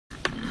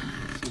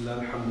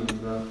Bismillah,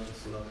 alhamdulillah,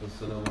 wassalatu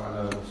wassalamu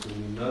ala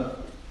rasulillah.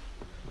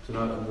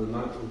 Tonight on the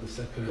night of the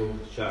second of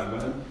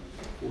Sha'ban,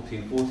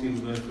 1414,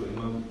 we're going to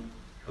Imam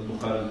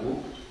Al-Bukhari book,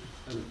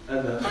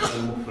 Al-Adab,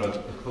 Al-Mufrad,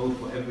 the code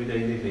for everyday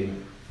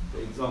living,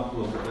 the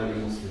example of the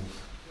early Muslims.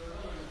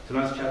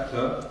 Tonight's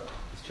chapter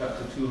is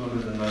chapter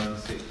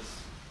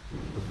 296,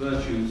 the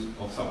virtues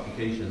of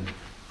supplication.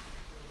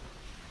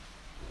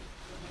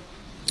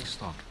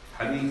 Start.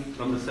 Hadeeth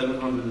number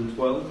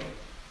 712.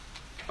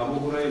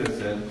 Abu Hurairah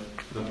said,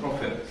 the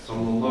Prophet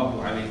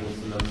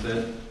ﷺ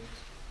said,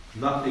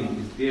 nothing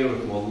is dearer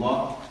to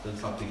Allah than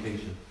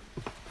supplication.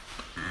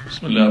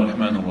 بسم الله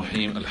الرحمن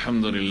الرحيم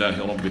الحمد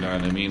لله رب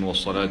العالمين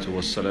والصلاة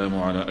والسلام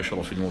على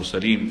أشرف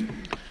المرسلين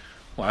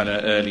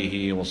وعلى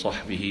آله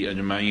وصحبه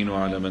أجمعين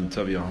وعلى من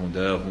تبع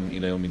هداهم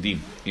إلى يوم الدين.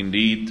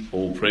 Indeed,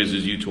 all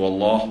praises due to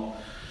Allah.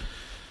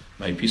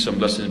 May peace and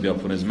blessings be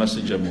upon His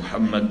Messenger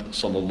Muhammad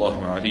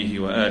sallallahu alaihi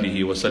wa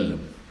alihi wa sallam.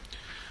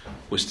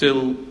 We're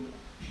still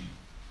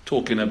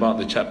talking about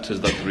the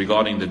chapters that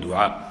regarding the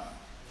dua.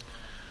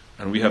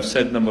 And we have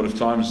said a number of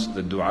times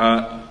that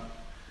dua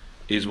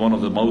is one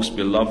of the most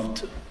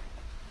beloved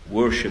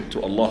worship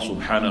to Allah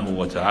subhanahu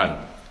wa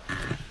ta'ala,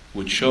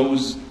 which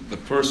shows the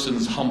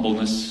person's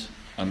humbleness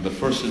and the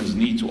person's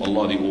need to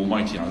Allah the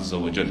Almighty Azza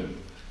wa Jal.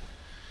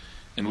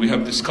 And we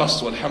have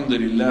discussed,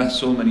 alhamdulillah,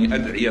 so many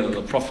ad'iyah that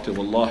the Prophet of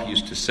Allah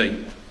used to say.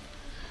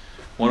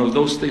 One of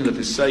those things that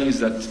he says is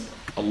that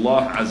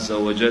Allah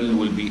Azza wa Jal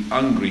will be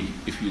angry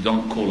if you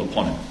don't call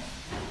upon Him.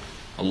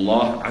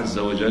 Allah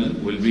Azza wa Jal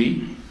will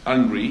be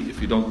angry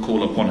if you don't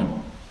call upon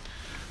Him.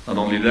 Not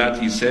only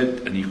that, he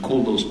said, and he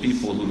called those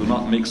people who do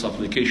not make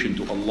supplication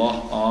to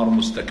Allah are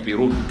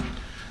mustakbirun.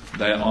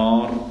 They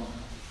are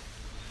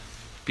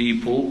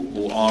people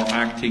who are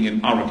acting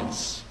in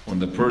arrogance. When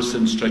the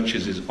person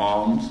stretches his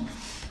arms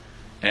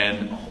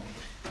and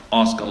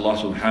asks Allah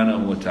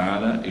subhanahu wa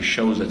ta'ala, it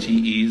shows that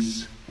he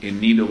is in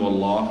need of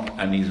Allah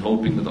and he's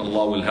hoping that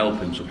Allah will help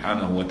him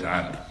subhanahu wa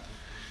ta'ala.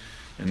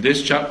 In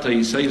this chapter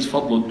he says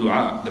fadlu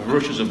dua, the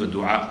virtues of the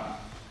dua.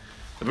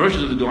 The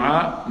virtues of the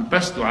dua, the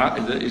best dua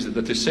is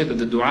that they say that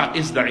the dua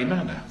is the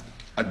ibadah.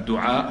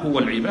 Ad-dua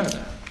huwa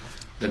al-ibadah.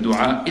 The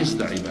dua is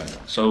the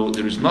ibadah. So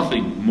there is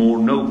nothing more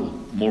noble,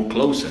 more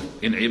closer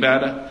in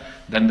ibadah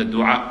than the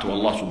dua to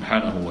Allah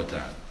subhanahu wa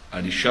ta'ala.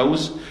 And it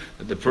shows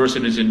that the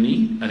person is in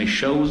need, and it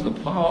shows the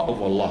power of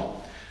Allah.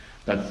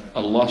 That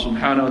Allah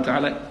subhanahu wa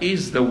ta'ala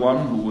is the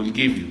one who will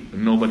give you,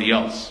 and nobody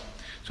else.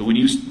 So when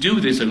you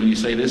do this and when you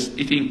say this,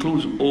 it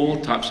includes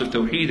all types of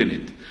tawheed in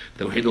it.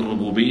 Tawheed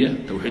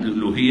al-rububiyyah, tawheed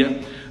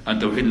al-uluhiyyah,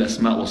 and tawheed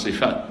al-asma' wa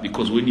sifat.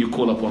 Because when you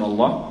call upon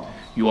Allah,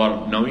 you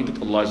are knowing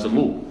that Allah is the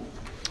Lord.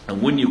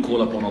 And when you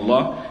call upon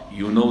Allah,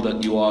 you know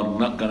that you are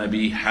not going to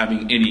be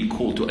having any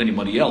call to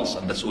anybody else,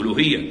 and that's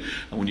uluhiyyah.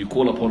 And when you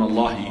call upon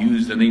Allah, you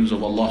use the names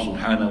of Allah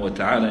subhanahu wa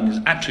ta'ala and His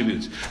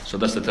attributes. So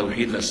that's the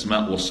tawheed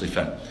al-asma' wa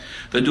sifat.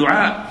 The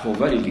dua, for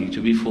verily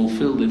to be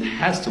fulfilled, it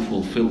has to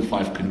fulfill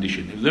 5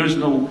 conditions. If there is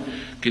no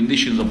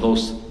conditions of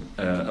those,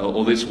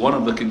 or this one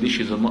of the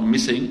conditions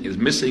is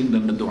missing,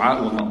 then the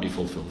dua will not be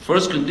fulfilled.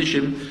 First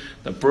condition,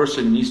 the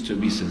person needs to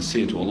be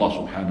sincere to Allah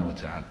subhanahu wa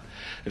ta'ala.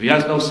 If he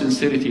has no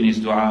sincerity in his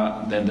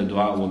dua, then the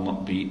dua will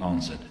not be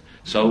answered.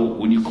 So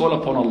when you call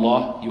upon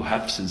Allah, you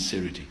have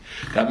sincerity.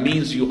 That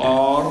means you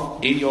are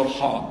in your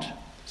heart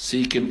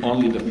seeking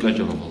only the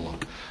pleasure of Allah,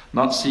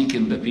 not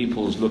seeking the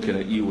people who's looking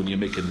at you when you're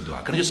making the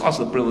dua. Can I just ask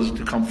the brothers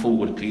to come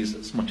forward, please,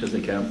 as much as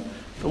they can?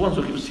 The ones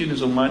who keep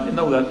students of mine, they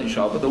know that,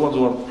 inshallah. The ones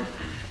who are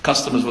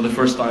customers for the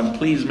first time,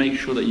 please make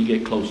sure that you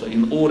get closer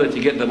in order to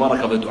get the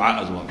barakah of the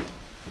dua as well.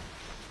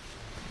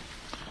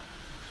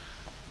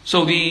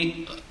 So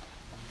the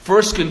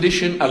first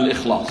condition,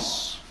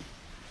 al-ikhlas.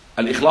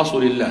 Al-ikhlas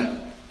lillah.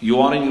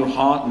 You are in your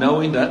heart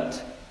knowing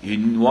that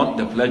you want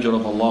the pleasure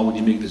of Allah when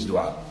you make this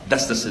dua.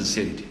 That's the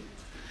sincerity.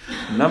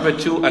 Number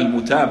 2,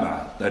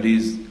 al-mutaba'a. That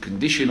is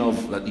condition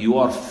of that you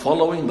are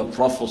following the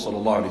Prophet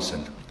sallallahu alaihi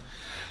wasallam.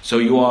 So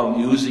you are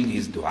using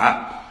his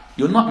dua.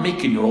 You're not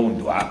making your own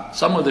dua.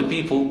 Some of the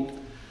people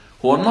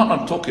who are not,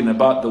 I'm talking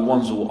about the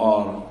ones who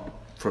are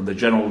from the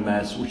general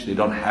mass, which they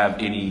don't have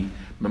any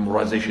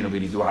memorization of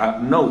any dua.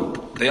 No,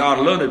 they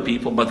are learned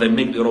people, but they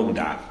make their own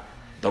dua,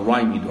 the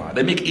rhyming dua.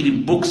 They make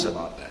even books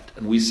about that.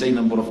 And we say a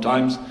number of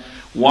times,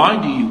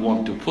 why do you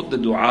want to put the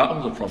dua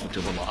of the Prophet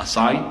of Allah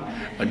aside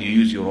and you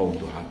use your own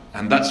dua?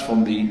 And that's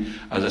from the,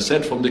 as I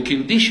said, from the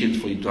conditions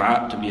for your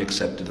dua to be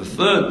accepted. The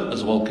third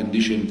as well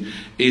condition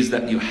is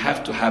that you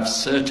have to have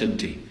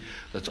certainty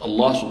that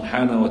Allah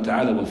subhanahu wa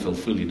ta'ala will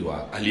fulfill your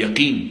dua.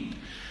 Al-yaqeen,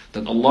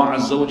 that Allah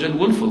Azza wa Jal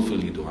will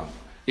fulfill your dua.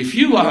 If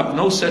you have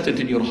no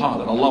certainty in your heart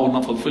that Allah will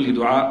not fulfill your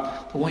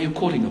dua, then why are you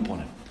calling upon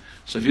Him?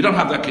 So if you don't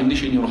have that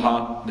condition in your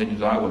heart, then your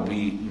dua will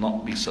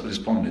not be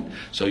responded.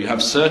 So you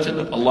have certain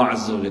that Allah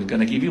Azza wa Jal is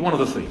going to give you one of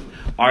the three.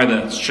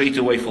 Either straight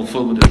away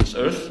fulfillment of this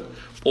earth,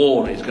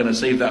 or He's going to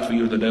save that for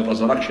you in the day of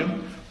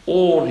resurrection,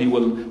 or He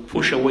will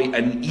push away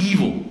an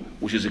evil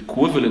which is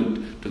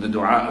equivalent to the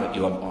dua that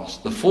you have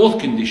asked. The fourth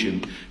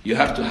condition, you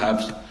have to have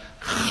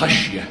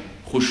khashya,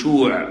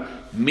 khushu',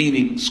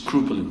 meaning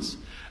scrupulence.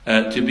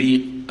 To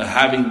be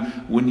having,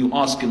 when you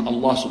ask in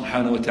Allah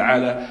subhanahu wa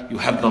ta'ala, you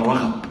have the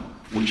raghab,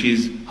 which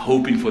is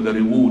hoping for the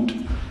reward,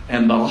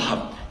 and the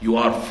rahab, you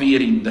are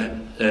fearing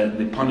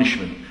the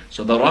punishment.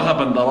 So the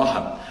raghab and the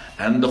rahab,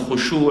 and the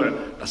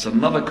khushu', that's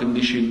another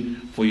condition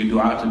for your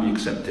dua to be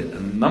accepted.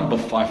 And number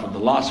 5, and the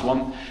last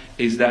one,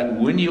 is that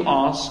when you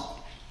ask,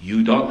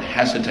 you don't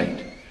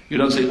hesitate. You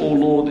don't say, oh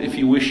Lord, if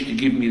you wish to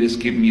give me this,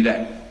 give me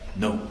that.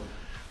 No.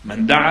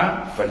 Man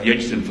da'a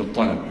falyajzim fi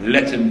talab.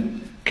 Let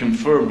him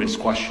confirm his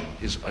question,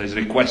 his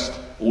request.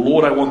 Oh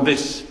Lord, I want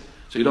this.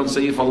 So you don't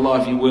say, if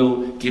Allah, if you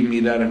will, give me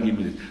that and give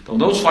me this. So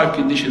those 5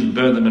 conditions,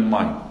 bear them in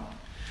mind.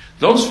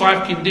 Those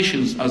 5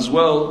 conditions as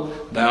well,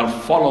 they are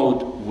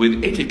followed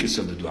with etiquettes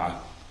of the dua.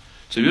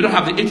 So if you don't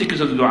have the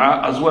etiquettes of the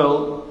dua as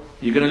well,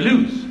 you're going to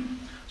lose.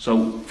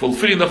 So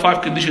fulfilling the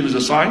 5 conditions is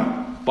a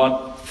sign,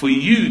 but for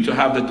you to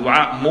have the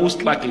dua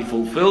most likely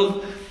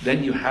fulfilled,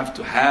 then you have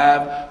to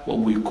have what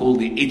we call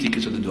the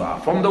etiquettes of the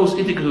dua. From those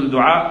etiquettes of the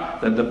dua,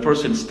 that the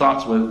person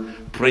starts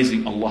with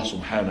praising Allah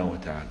subhanahu wa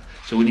ta'ala.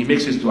 So when he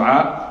makes his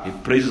dua, he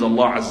praises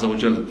Allah azza wa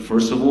jal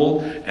first of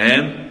all,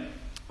 and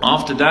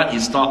after that he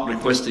starts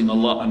requesting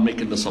Allah and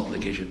making the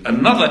supplication.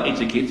 Another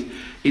etiquette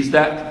is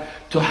that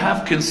to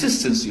have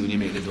consistency when you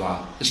make the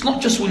dua. It's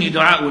not just when you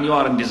dua when you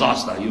are in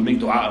disaster, you make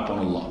dua upon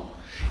Allah.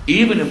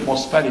 Even in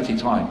prosperity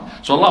time.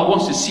 So Allah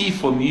wants to see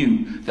from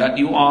you that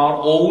you are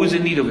always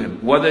in need of Him.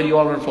 Whether you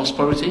are in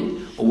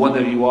prosperity or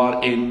whether you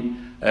are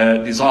in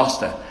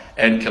disaster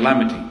and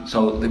calamity.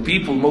 So the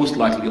people most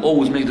likely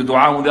always make the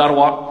dua when they are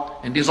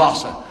what? In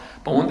disaster.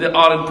 But when they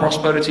are in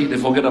prosperity, they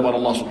forget about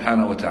Allah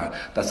subhanahu wa ta'ala.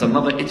 That's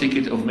another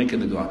etiquette of making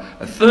the dua.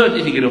 A third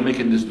etiquette of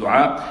making this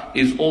dua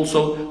is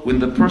also when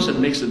the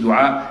person makes the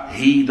dua,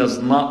 he does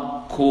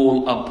not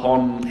call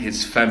upon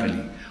his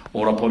family,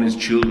 or upon his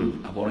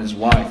children, upon his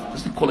wife. He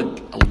doesn't call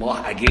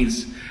Allah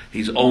against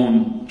his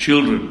own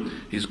children,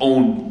 his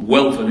own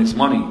wealth and his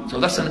money. So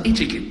that's an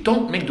etiquette.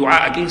 Don't make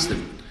dua against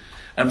them.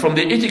 And from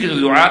the etiquette of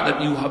dua,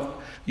 that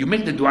you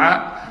make the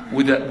dua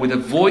with a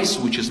voice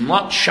which is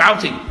not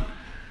shouting.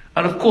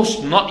 And of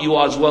course not you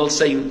as well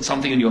saying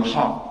something in your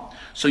heart.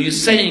 So you're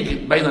saying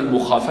it بين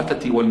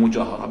المخافتة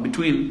والمجاهرة,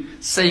 between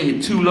saying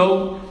it too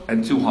low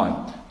and too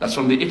high. That's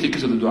from the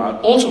etiquette of the dua.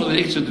 Also from the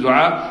etiquette of the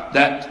dua,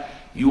 that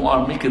you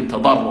are making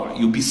tadarru',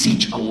 you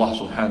beseech Allah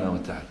subhanahu wa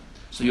ta'ala.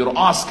 So you're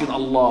asking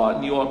Allah,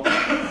 and you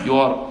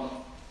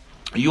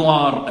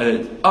are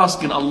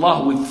asking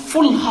Allah with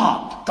full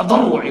heart,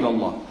 tadarru' ila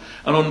Allah.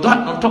 And on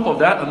top of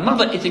that,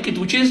 another etiquette,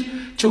 which is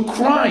to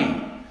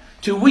cry,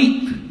 to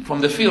weep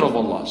from the fear of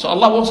Allah. So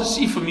Allah wants to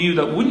see from you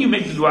that when you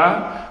make the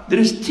dua, there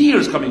is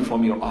tears coming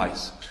from your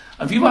eyes.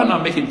 And if you are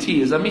not making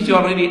tears, that means you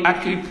are really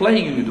actually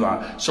playing in the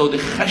dua. So the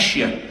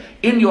khashya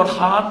in your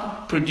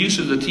heart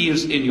produces the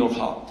tears in your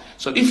heart.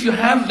 So if you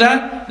have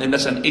that, then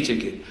that's an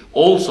etiquette.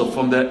 Also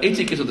from the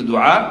etiquette of the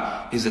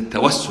dua is a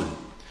tawassul.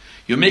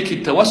 You make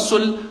it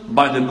tawassul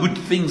by the good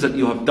things that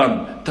you have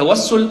done.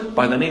 Tawassul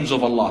by the names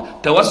of Allah.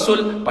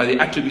 Tawassul by the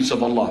attributes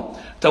of Allah.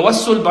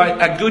 Tawassul by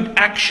a good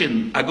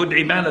action, a good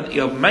ibadah that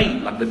you have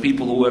made. Like the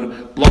people who were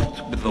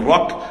blocked with the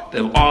rock,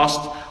 they've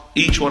asked,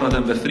 each one of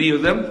them, the 3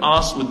 of them,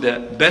 asked with the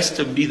best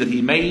of deed that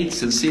he made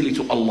sincerely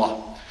to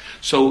Allah.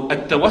 So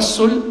at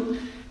tawassul,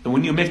 and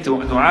when you make the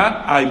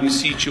dua, I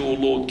beseech you, O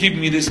Lord, give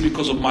me this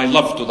because of my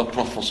love to the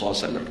Prophet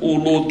ﷺ. O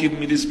Lord, give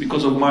me this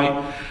because of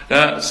my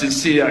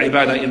sincere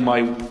ibadah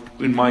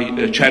in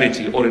my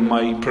charity or in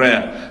my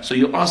prayer. So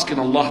you're asking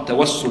Allah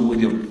tawassul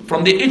with you.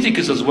 From the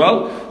etiquette as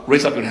well,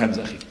 raise up your hands,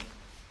 akhi.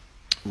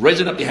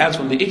 Raising up your hands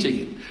from the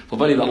etiquette. For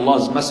verily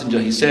Allah's messenger,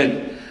 he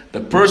said,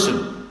 the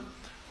person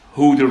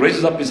who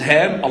raises up his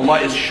hand, Allah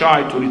is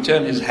shy to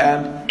return his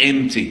hand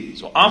empty.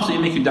 So after you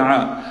make your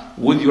dua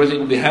with your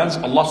raising of the hands,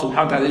 Allah subhanahu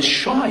wa ta'ala is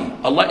shy.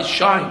 Allah is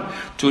shy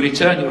to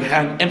return your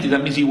hand empty.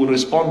 That means He will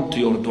respond to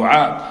your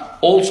dua.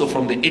 Also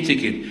from the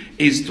etiquette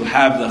is to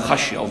have the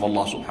khashya of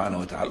Allah subhanahu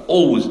wa ta'ala.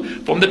 Always.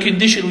 From the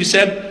condition we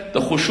said,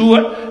 the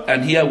khushu',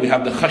 and here we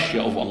have the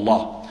khashya of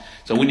Allah.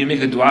 So when you make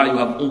a dua, you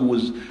have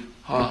always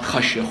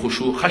khashya,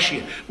 khushu',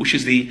 khashya, which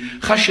is the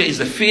khashya is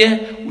the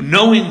fear,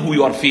 knowing who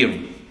you are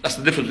fearing. That's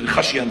the difference between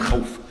khashya and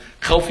khawf.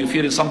 Khawf, you're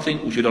fearing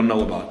something which you don't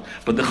know about.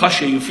 But the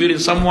khashya, you're fearing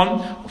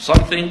someone or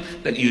something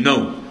that you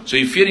know. So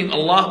you're fearing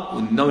Allah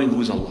with knowing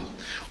who is Allah.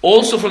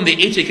 Also from the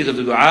etiquette of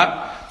the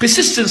dua,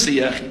 persistency,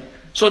 ya akhi.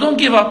 So don't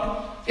give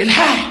up.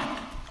 Ilhah.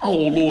 Oh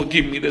Lord,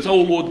 give me this. Oh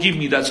Lord, give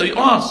me that. So you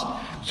ask.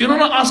 So you're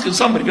not asking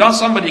somebody. If you ask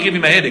somebody, give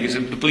him a headache. He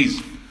says,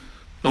 please,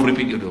 don't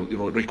repeat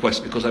your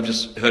request because I've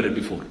just heard it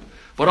before.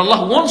 But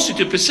Allah wants you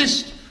to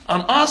persist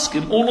and ask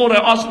Him, oh Lord, I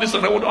asked this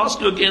and I want to ask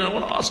you again. I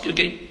want to ask you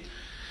again.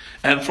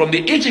 And from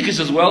the etiquette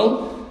as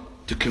well,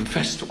 to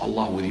confess to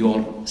Allah with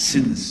your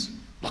sins.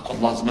 Like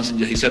Allah's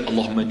messenger, he said,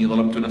 Allahumma inni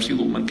zalamtu nafsi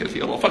dhulman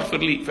kathira faghfir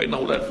li fa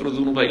innahu la yaghfiru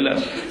dhunuba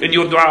illa. In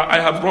your dua, I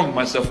have wronged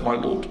myself, my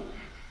Lord.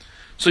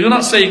 So you're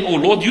not saying, oh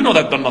Lord, you know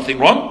that I've done nothing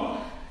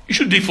wrong. You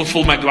should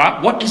fulfill my dua.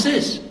 What is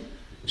this?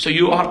 So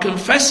you are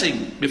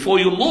confessing before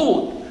your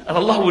Lord. And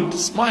Allah would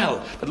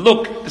smile. But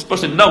look, this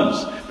person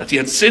knows that he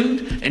had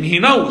sinned, and he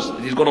knows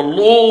that he's got a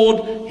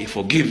Lord, He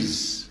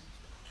forgives.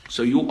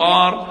 So you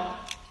are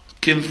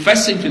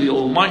confessing to the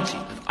Almighty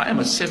that I am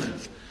a sinner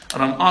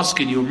and I'm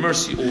asking your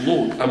mercy, O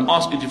Lord. I'm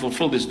asking you to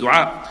fulfill this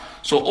dua.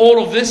 So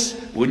all of this,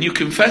 when you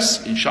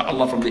confess,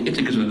 inshallah, from the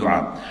etiquette of the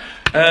dua.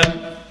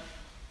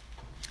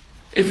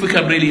 If we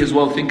can really as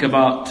well think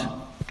about,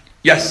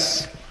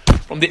 yes,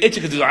 from the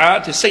etiquette of the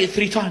dua, to say it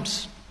 3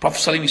 times. Prophet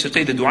ﷺ used to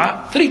say the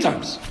dua 3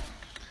 times.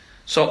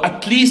 So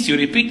at least you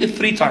repeat it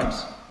 3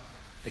 times.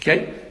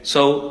 Okay?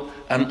 So,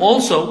 and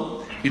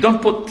also, you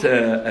don't put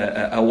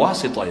a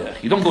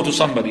wasita. You don't go to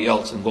somebody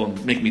else and go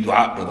and make me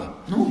dua, brother.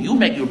 No, you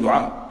make your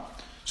dua.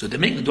 So they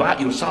make the dua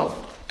yourself.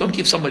 Don't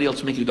give somebody else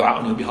to make you dua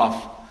on your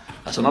behalf.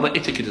 That's another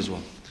etiquette as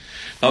well.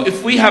 Now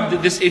if we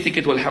have this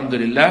etiquette,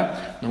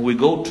 alhamdulillah, now we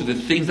go to the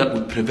things that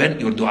would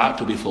prevent your dua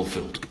to be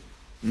fulfilled.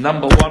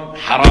 Number 1,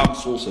 haram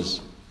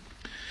sources.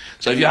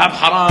 So if you have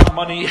haram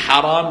money,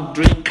 haram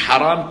drink,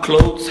 haram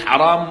clothes,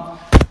 haram,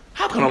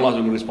 how can Allah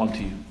respond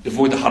to you?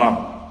 Avoid the haram.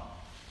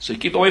 So you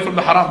keep away from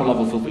the haram, Allah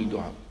will fulfill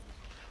dua.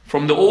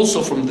 From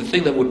the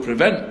thing that would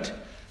prevent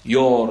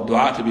your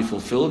dua to be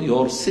fulfilled,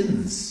 your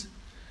sins.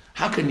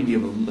 How can you be,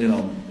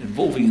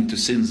 involving into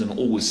sins and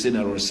always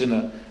sinner or a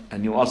sinner,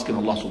 and you're asking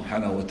Allah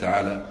subhanahu wa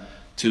ta'ala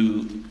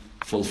to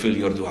fulfill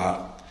your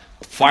dua?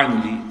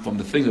 Finally, from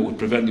the thing that would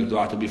prevent your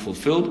dua to be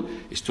fulfilled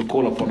is to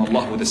call upon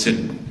Allah with a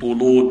sin. O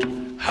Lord,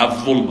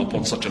 have dhulm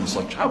upon such and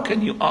such. How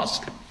can you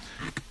ask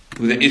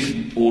with the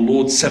ithm? O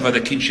Lord, sever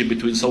the kinship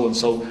between so and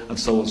so and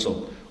so and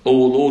so. O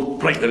Lord,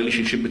 break the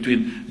relationship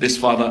between this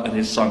father and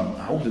his son.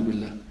 A'udhu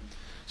billah.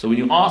 So when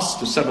you ask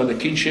to sever the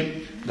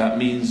kinship, that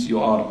means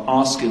you are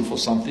asking for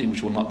something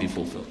which will not be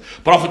fulfilled.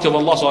 Prophet of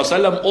Allah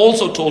ﷺ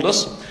also told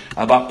us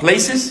about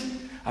places,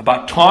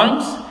 about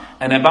times,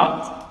 and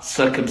about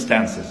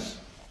circumstances.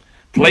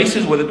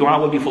 Places where the dua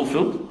will be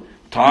fulfilled,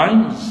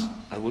 times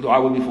where the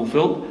dua will be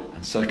fulfilled,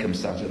 and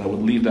circumstances. I will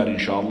leave that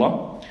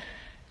inshallah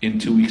in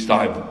 2 weeks'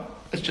 time.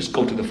 Let's just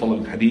go to the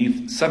following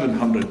hadith,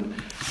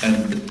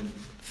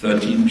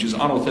 713, which is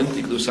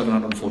unauthentic, though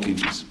 714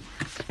 is.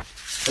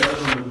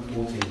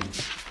 714.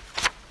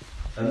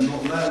 And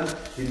Nu'man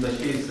bin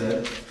Bashir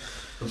said,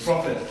 the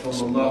Prophet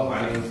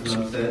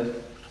ﷺ said,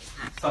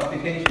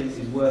 supplication is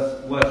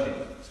worship.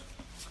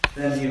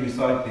 Then he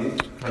recited,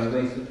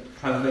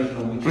 translation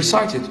of which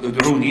recited,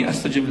 Ud'uni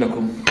astajib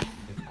lakum.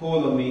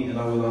 Call on me and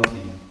I will answer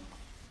you.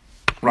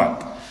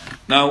 Right.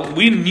 Now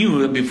we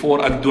knew that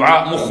before,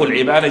 ad-du'a mukhul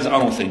ibadah is, I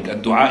don't think,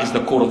 ad-du'a is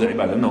the core of the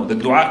ibadah. No, the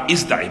du'a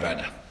is the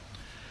ibadah.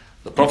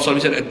 The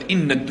Prophet said,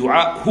 inna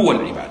ad-du'a huwa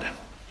al-ibadah.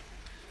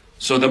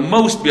 So the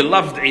most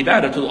beloved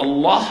ibadah to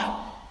Allah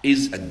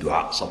is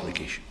ad-du'a,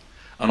 supplication.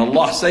 And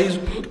Allah says,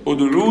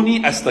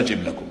 Ud'uni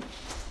astajib lakum.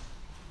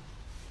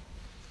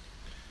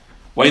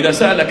 وَإِذَا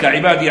سَأَلَكَ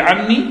عِبَادِي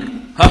عَنِّي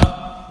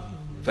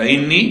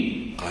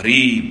فَإِنِّي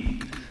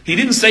قَرِيبٌ. He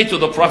didn't say to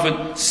the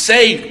Prophet,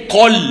 say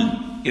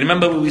قُل. You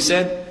remember what we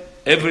said?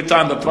 Every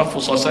time the Prophet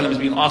ﷺ is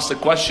being asked a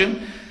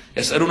question,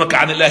 يَسْأَلُونَكَ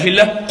عَنِ اللَّهِ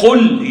إِلَّا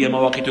قُل هِيَ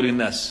مَوَاقِيتُ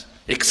لِلنَّاسِ.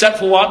 Except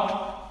for what?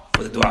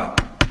 For the dua.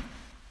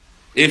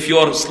 If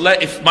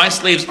my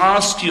slaves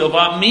ask you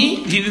about me,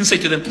 he didn't say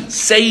to them,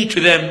 say to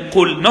them,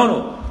 قُل.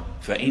 No.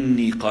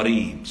 فَإِنِّي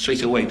قَرِيبٌ.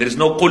 Straight away. There is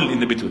no قُل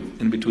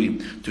in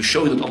between. To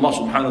show that Allah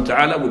subhanahu wa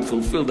ta'ala would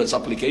fulfill that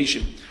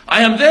supplication.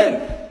 I am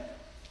there.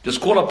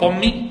 Just call upon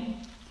me.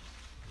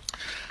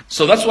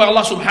 So that's why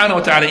Allah subhanahu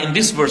wa ta'ala in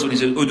this verse, when he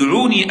said,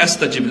 Ud'uni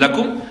astajib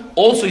lakum,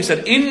 also he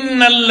said,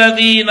 Inna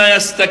alladhina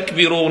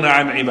yastakbiruna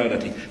an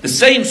ibadati. The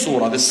same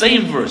surah, the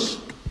same verse.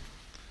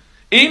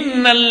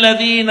 Inna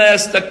alladhina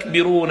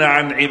yastakbiruna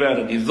an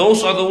ibadati.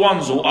 Those are the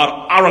ones who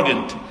are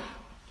arrogant,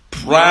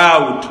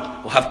 proud,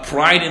 who have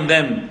pride in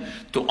them,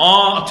 to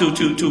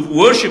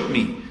worship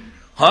me.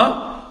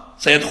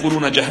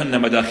 Sayadkhuluna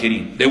jahannama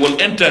dakhirin. They will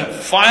enter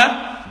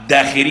fire,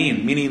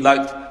 dakhirin, meaning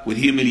like with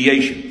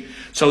humiliation.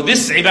 So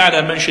this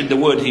ibadah mentioned the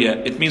word here.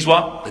 It means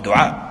what? The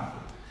dua.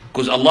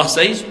 Because Allah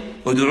says,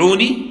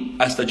 Ud'uni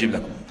astajib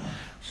lakum.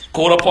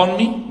 Call upon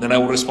me, then I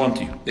will respond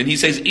to you. Then he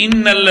says,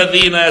 Inna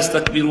alladhina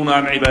yastakbiruna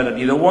an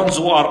ibadati. The ones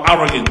who are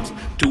arrogant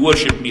to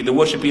worship me. The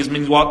worship is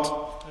means what?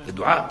 The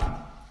dua.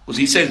 Because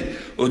he says,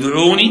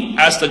 Ud'uni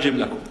astajib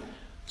lakum.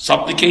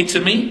 Supplicate to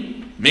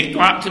me, make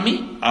dua to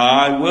me,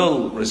 I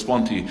will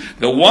respond to you.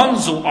 The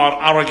ones who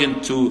are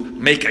arrogant to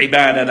make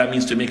ibadah, that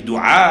means to make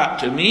dua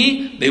to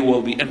me, they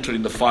will be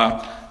entering the fire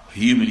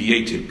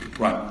humiliated.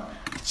 Right.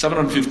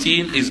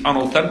 715 is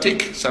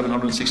unauthentic.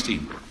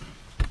 716.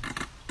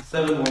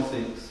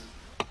 716.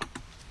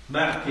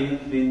 Ma'qil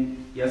bin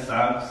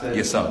Yasar said.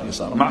 Yasar.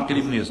 Ma'qil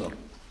ibn Yasar.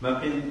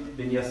 Ma'qil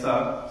bin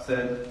Yasar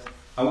said,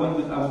 I went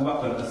with Abu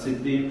Bakr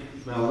as-Siddiq,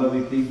 may Allah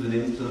be pleased with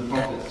him, to the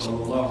Prophet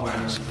sallallahu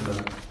alaihi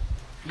wasallam.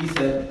 He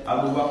said,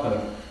 Abu Bakr,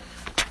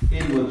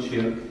 inward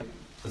shirk,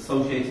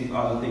 associating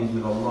other things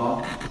with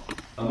Allah,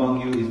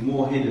 among you is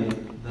more hidden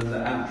than the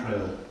ant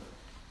trail.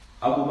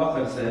 Abu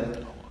Bakr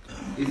said,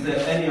 is there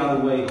any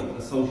other way of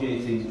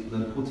associating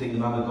than putting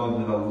another God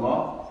with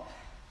Allah?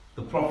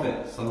 The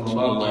Prophet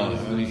sallallahu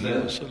alaihi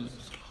wasallam said,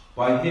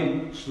 by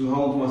him who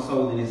holds my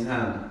soul in his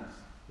hand,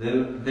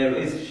 there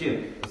is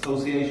shirk,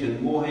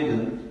 association more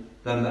hidden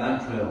than the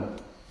ant trail.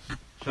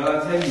 Shall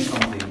I tell you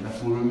something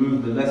that will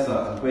remove the lesser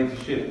and greater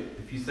shirk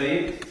if you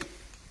say it?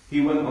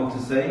 He went on to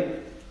say,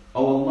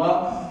 O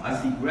Allah, I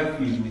seek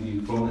refuge with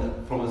you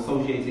from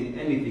associating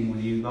anything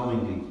with you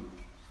knowingly.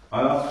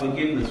 I ask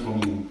forgiveness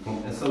from you from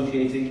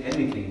associating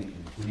anything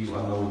with you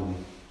unknowingly.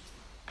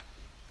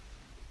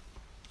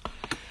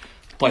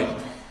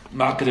 طيب,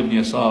 Ma'qil ibn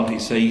Yasar, he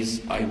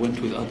says, I went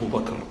with Abu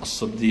Bakr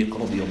as-Siddiq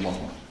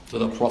radiyallahu to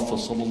the Prophet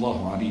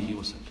sallallahu alayhi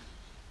wa sallam.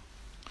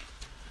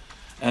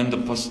 And the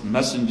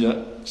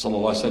Messenger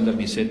sallallahu alayhi wa sallam,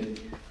 he said,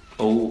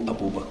 O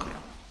Abu Bakr,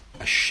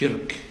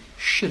 shirk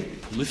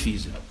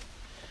polytheism,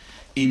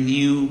 in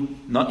you,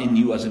 not in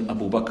you as in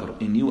Abu Bakr,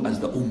 in you as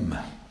the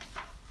Ummah,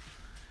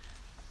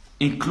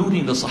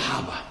 including the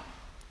Sahaba,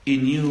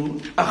 in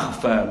you,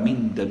 أخفى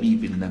من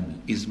دبيب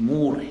النمل, is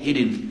more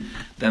hidden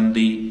than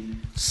the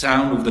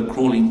sound of the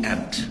crawling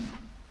ant.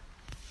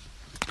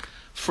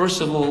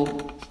 First of all,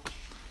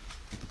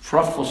 the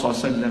Prophet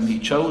ﷺ, he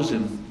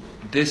chosen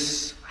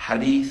this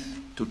hadith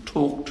to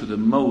talk to the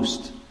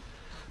most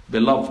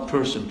beloved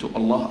person to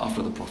Allah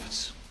after the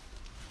Prophets.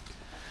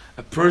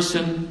 A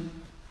person,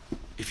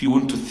 if you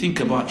want to think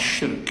about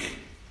shirk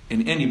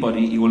in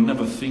anybody, you will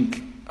never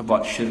think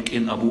about shirk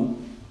in Abu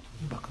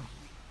Bakr.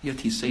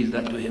 Yet he says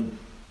that to him.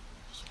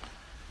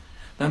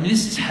 Now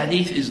this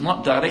hadith is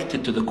not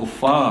directed to the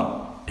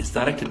kuffar. It's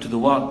directed to the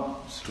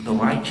what? To the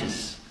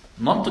righteous.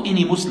 Not to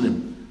any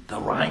Muslim. The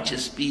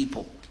righteous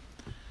people.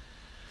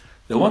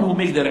 The one who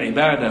make their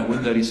ibadah,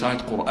 when they recite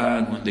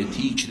Quran, when they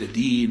teach the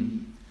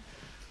deen,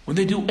 when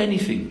they do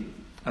anything,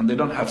 and they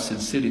don't have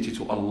sincerity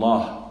to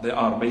Allah, they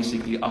are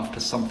basically after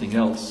something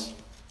else.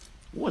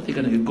 What are they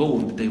going to go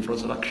on the day of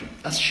resurrection?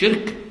 That's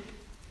shirk.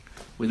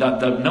 Without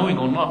them knowing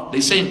or not.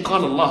 They're saying,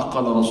 Qala Allah,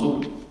 Qala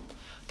Rasul.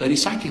 They're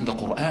reciting the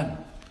Quran.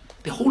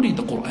 They're holding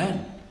the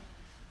Quran.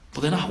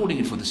 But they're not holding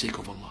it for the sake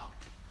of Allah.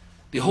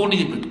 They're holding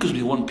it because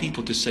they want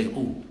people to say,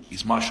 oh,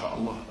 he's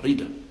MashaAllah,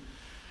 reader.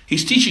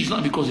 He's teaching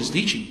not because he's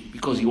teaching,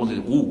 because he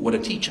wanted, oh, what a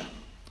teacher.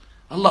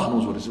 Allah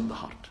knows what is in the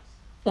heart.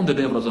 On the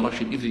day of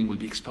resurrection, everything will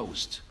be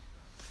exposed.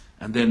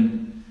 And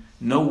then,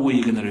 no way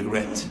you're going to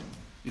regret,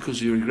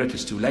 because your regret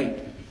is too late.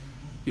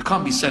 You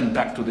can't be sent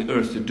back to the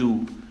earth to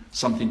do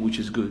something which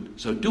is good.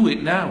 So do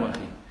it now,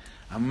 akhi,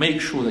 and make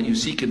sure that you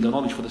seek the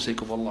knowledge for the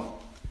sake of Allah.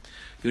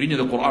 You're reading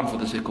the Quran for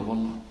the sake of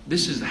Allah.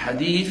 This is the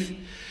hadith.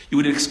 You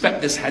would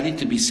expect this hadith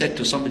to be said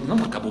to somebody, not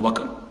like Abu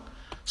Bakr.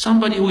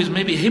 Somebody who is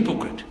maybe a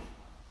hypocrite.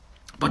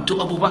 But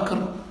to Abu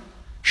Bakr,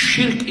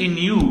 shirk in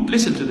you.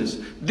 Listen to this.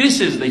 This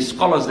is, the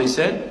scholars, they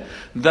said,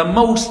 the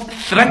most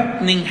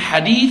threatening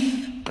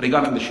hadith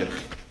regarding the shirk.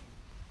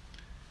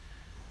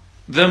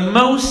 The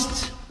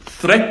most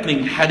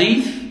threatening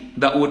hadith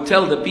that would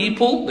tell the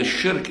people the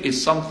shirk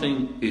is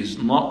something is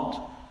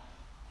not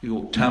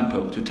to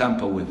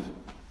tamper with.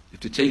 You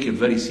have to take it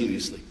very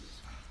seriously.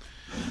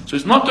 So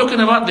it's not talking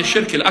about the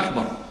shirk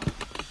al-akbar.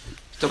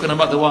 It's talking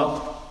about the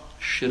what?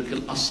 Shirk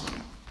al-asghar.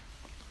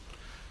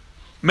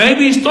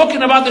 Maybe he's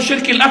talking about the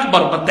shirk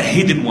al-akbar, but the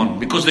hidden one.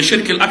 Because the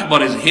shirk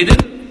al-akbar is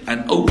hidden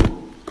and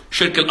open.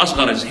 Shirk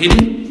al-asghar is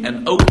hidden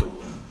and open.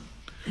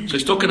 So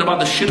he's talking about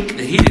the shirk,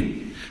 the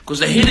hidden. Because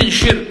the hidden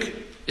shirk,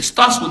 it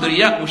starts with the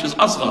riya, which is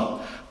asghar.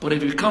 But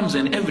it becomes,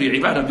 in every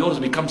ibadah of yours,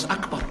 becomes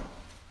akbar.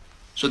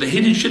 So the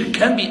hidden shirk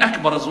can be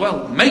akbar as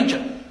well,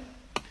 major.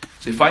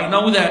 So if I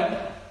know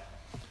that,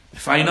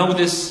 if I know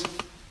this,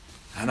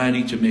 and I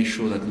need to make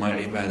sure that my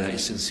ibadah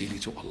is sincerely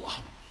to Allah.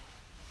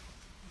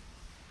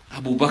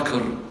 Abu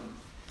Bakr,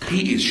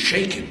 he is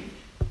shaken.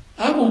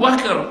 Abu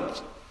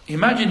Bakr,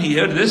 imagine he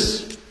heard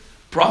this.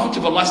 Prophet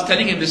of Allah is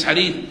telling him this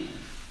hadith.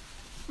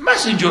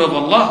 Messenger of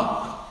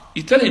Allah,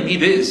 he's telling me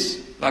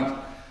this. That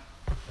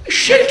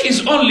shirk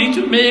is only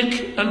to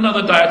make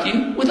another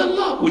deity with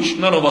Allah, which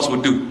none of us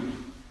would do.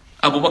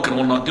 Abu Bakr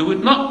will not do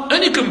it. Not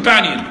any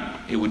companion,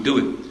 he would do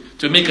it.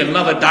 To make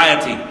another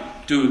deity,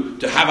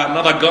 to have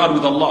another God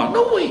with Allah.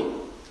 No way.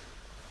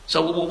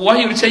 So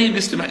why are you saying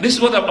this to me? This is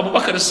what Abu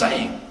Bakr is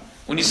saying.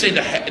 When you say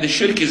the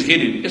shirk is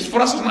hidden, it's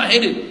for us it's not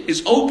hidden,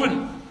 it's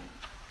open.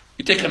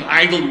 You take an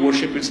idol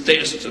worship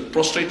and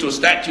prostrate to a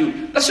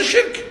statue, that's a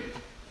shirk.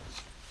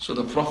 So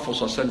the Prophet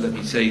ﷺ,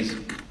 he says,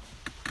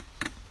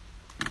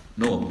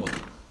 no, Abu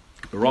Bakr,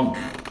 you're wrong.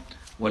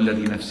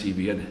 وَالَّذِي نَفْسِي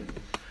بِيَدِهِ,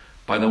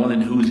 by the one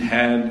in whose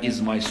hand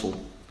is my soul.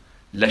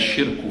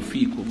 لَشِّرْكُ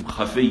فِيكُمْ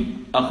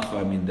خَفِيٌّ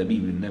أَخْفَى مِنْ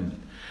دَبِيبِ النَّمْلِ,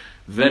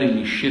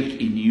 verily shirk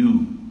in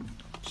you,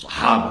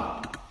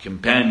 Sahaba,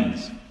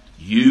 companions,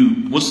 you,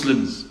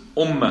 Muslims,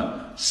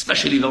 Ummah,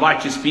 especially the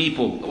righteous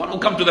people, the one who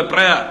come to the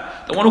prayer,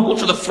 the one who goes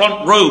to the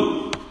front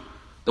row,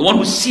 the one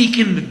who's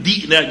seeking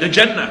the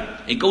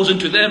Jannah, it goes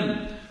into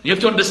them. You have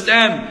to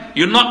understand,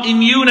 you're not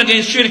immune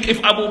against shirk.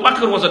 If Abu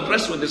Bakr was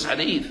addressed with this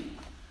hadith,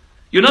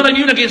 you're not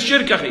immune against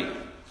shirk, akhi.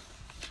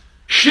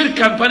 Shirk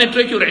can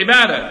penetrate your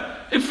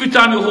ibadah. Every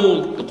time you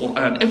hold the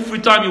Quran, every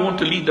time you want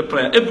to lead the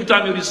prayer, every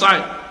time you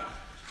recite.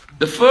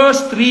 The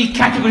first three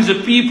categories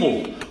of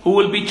people who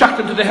will be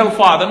chucked into the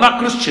hellfire, they're not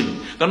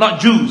Christian, they're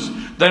not Jews,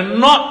 they're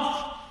not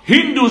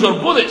Hindus or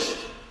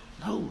Buddhists.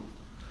 No.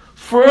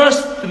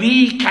 First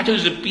three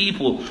categories of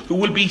people who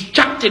will be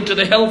chucked into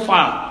the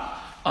hellfire.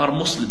 are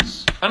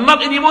Muslims. And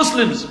not any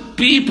Muslims.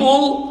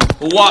 People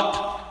who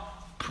what?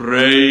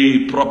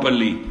 Pray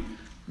properly.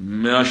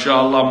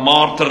 MashaAllah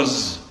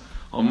martyrs.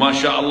 Or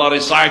MashaAllah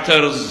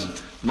reciters.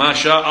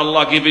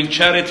 MashaAllah giving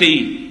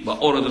charity. But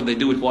all of them, they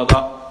do it for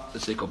the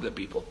sake of the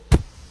people.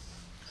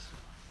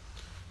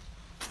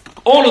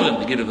 All of them,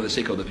 they give it for the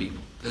sake of the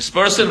people. This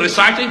person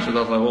reciting, so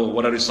that's like, oh,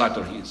 what a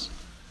reciter he is.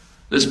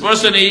 This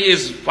person, he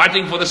is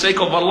fighting for the sake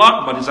of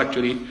Allah, but is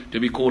actually to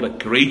be called a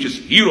courageous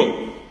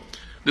hero.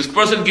 This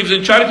person gives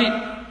in charity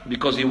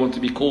because he wants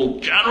to be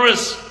called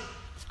generous.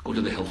 Go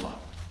to the hellfire.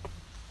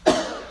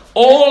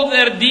 All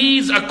their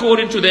deeds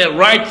according to their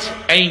right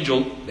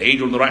angel, the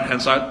angel on the right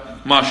hand side,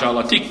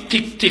 MashaAllah, tick,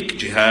 tick, tick,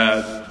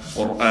 jihad,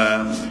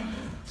 Quran.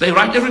 They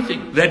write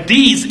everything. Their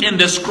deeds in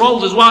the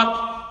scrolls is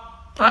what?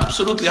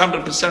 Absolutely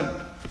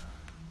 100%.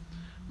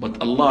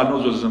 But Allah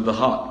knows what is in the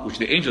heart, which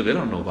the angel, they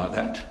don't know about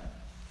that.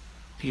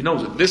 He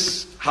knows it.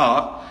 This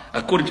heart,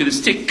 according to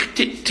this tick,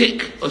 tick,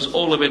 tick, is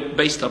all of it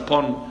based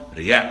upon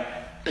riyah.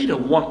 They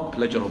don't want the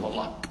pleasure of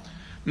Allah.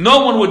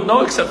 No one would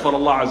know except for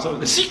Allah Azza wa Jalla.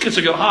 The secrets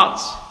of your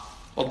hearts,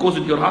 what goes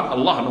into your heart,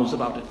 Allah knows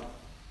about it.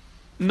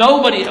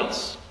 Nobody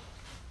else.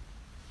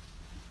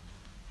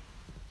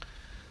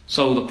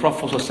 So the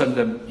Prophet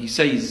ﷺ, he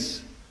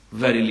says,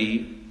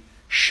 verily,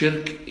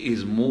 shirk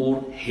is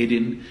more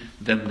hidden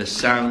than the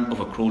sound of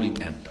a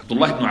crawling ant.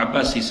 Abdullah ibn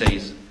Abbas, he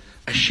says,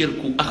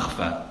 الشرك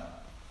أخفى.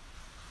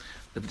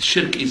 That the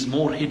shirk is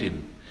more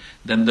hidden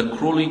than the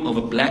crawling of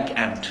a black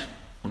ant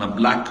on a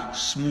black,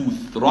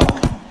 smooth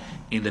rock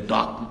in the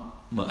dark,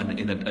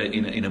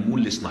 in a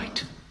moonless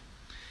night.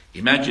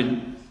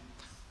 Imagine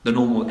the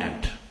normal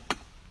ant,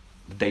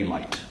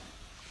 daylight,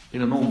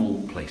 in a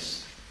normal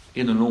place,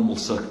 in a normal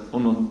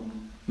on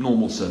a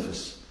normal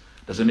surface.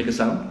 Does it make a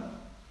sound?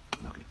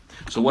 Okay.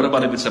 So what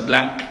about if it's on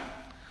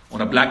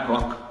a black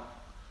rock,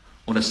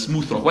 on a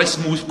smooth rock? Why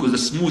smooth? Because the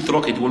smooth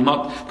rock, it will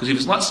not, because if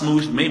it's not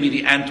smooth, maybe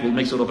the ant will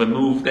make sort of a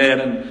move there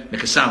and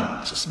make a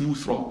sound. It's a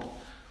smooth rock.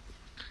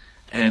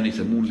 And it's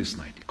a moonless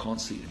night. You can't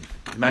see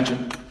anything.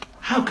 Imagine,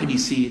 how can you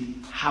see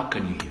it? How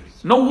can you hear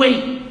it? No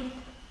way.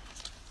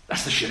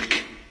 That's the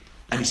shirk.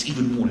 And it's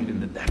even more hidden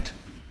than that.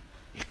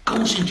 It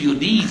goes into your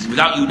deeds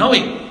without you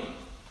knowing.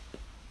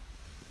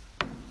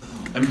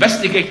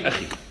 Investigate,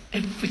 akhi.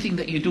 Everything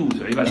that you do is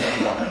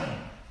ibadah.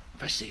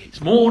 Investigate. It's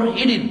more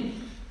hidden.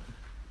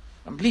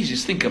 And please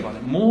just think about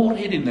it. More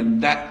hidden than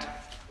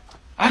that.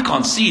 I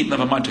can't see it,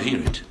 never mind to hear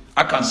it.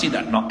 I can't see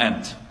that, not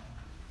ant.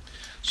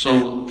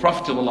 So,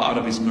 Prophet of Allah, out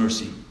of his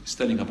mercy, is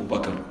telling Abu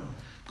Bakr,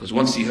 because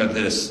once he heard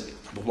this,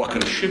 Abu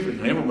Bakr is shivering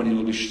and everybody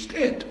will be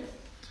scared.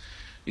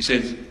 He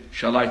says,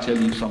 shall I tell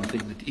you something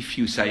that if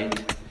you say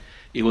it,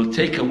 it will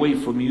take away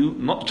from you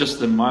not just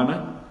the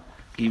minor,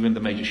 even the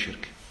major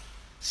shirk.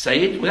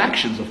 Say it with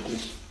actions, of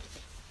course.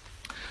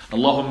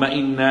 Allahumma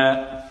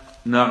inna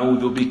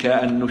na'udhu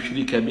bika an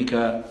nushrika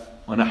bika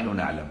wa nahnu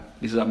na'lam.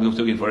 This is I'm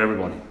talking for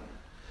everybody.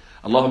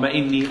 Allahumma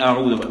inni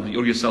a'udhu,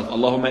 you're yourself.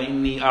 Allahumma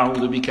inni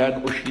a'udhu bika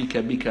an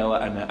ushrika bika wa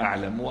ana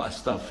a'lam wa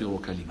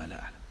astaghfiruka lima la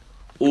a'lam.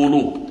 Oh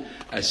Lord,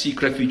 I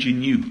seek refuge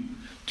in you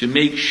to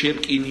make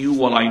shirk in you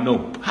while I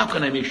know. How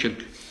can I make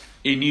shirk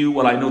in you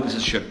while I know this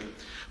is shirk?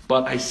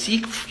 But I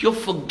seek your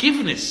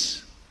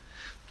forgiveness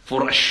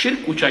for a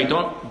shirk which I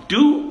don't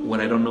do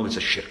when I don't know it's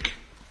a shirk.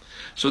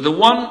 So the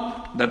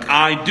one that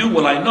I do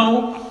while I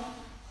know,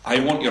 I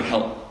want your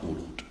help, O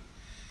Lord,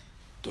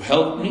 to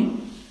help me,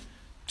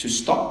 to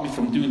stop me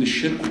from doing the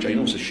shirk which I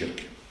know is a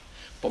shirk.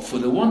 But for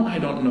the one I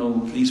don't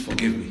know, please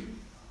forgive me.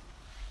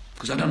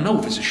 Because I don't know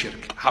if it's a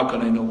shirk. How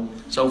can I know?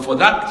 So for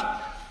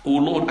that, O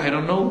Lord, I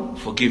don't know,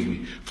 forgive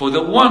me. For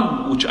the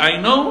one which I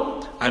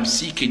know, I'm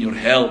seeking your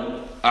help.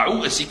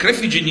 I seek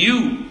refuge in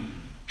you,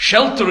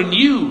 shelter in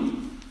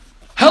you.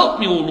 Help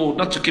me, O Lord,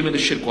 not to commit a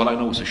shirk while I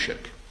know it's a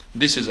shirk.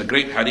 This is a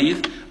great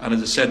hadith, and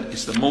as I said,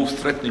 it's the most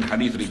threatening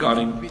hadith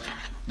regarding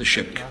the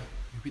shirk.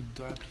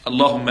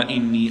 Allahumma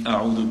inni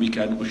a'udhu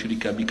bika an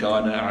ushrika bika wa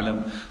ana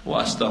a'lam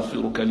wa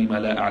astaghfiruka lima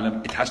la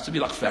a'lam. It has to be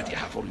like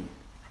Fatiha for you.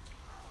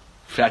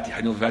 Fatiha,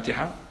 you know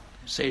Fatiha?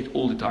 Say it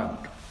all the time.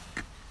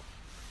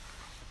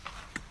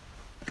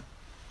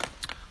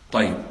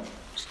 طيب,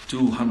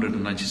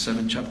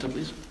 297 chapter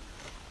please.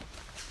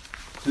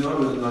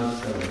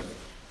 297.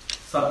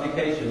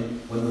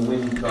 Supplication when the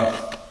wind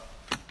gusts.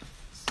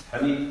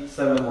 Hadeeth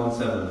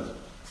 717.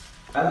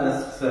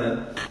 Anas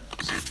said,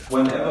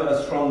 whenever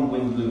a strong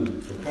wind blew,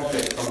 the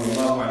Prophet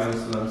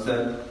ﷺ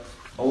said,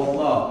 O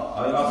Allah,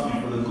 I ask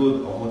you for the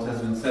good of what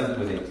has been sent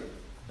with it,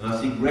 and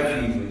I seek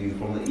refuge with you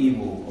from the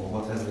evil of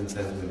what has been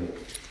sent with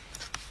it.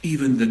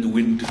 Even the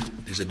wind,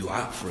 there's a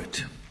dua for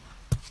it.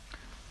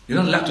 You're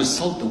not allowed to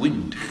insult the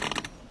wind.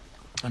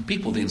 And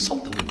people, they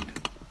insult the wind.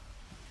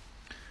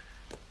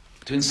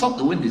 To insult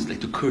the wind is like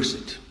to curse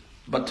it.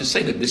 But to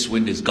say that this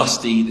wind is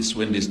gusty, this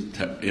wind is,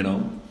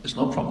 there's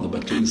no problem.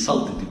 But to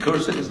insult it, to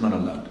curse it is not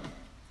allowed.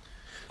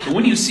 So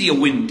when you see a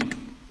wind,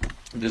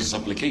 there's a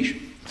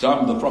supplication. The time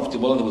of the Prophet,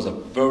 well, there was a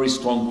very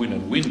strong wind.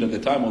 And wind at the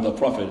time of the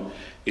Prophet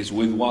is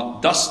with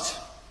what? Dust.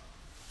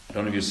 I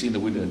don't know if you've seen the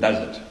wind in the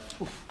desert.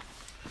 Oof.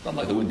 Not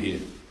like the wind here.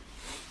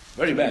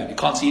 Very bad. You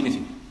can't see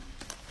anything.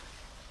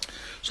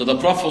 So the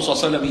Prophet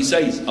ﷺ, he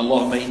says,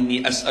 Allahumma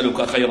inni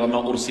as'aluka khayra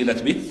ma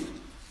ursilat bih.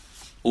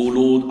 O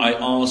Lord, I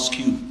ask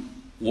you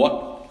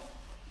what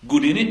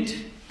good in it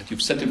that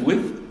you've sent it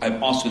with.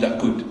 I've asked you that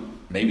good.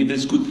 Maybe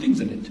there's good things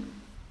in it.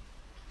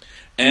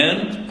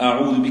 And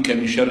a'udhu bika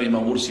min sharri ma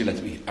ursilat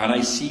bih. And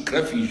I seek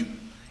refuge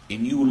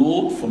in you,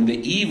 Lord, from the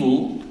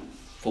evil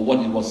for what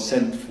it was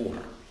sent for.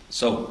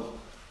 So,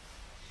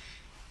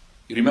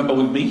 you remember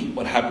with me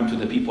what happened to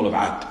the people of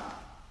Ad?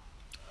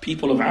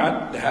 People of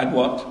Ad, they had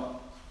what?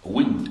 A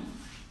wind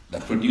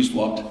that produced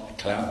what? A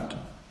cloud.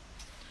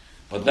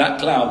 But that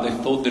cloud, they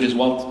thought there is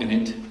what in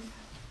it?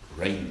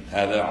 Rain.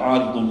 هَذَا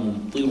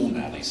عَارِضٌ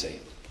مُمْطِرُنَا, they say.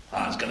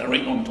 It's going to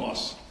rain on to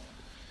us.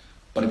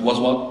 But it was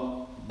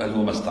what? بَلْ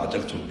هُوَ مَا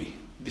اسْتَعْجَلْتُمْ بِهِ.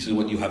 This is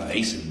what you have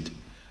hastened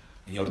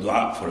in your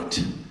dua for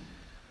it.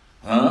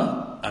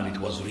 And it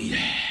was rih.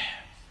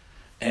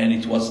 And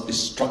it was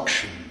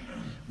destruction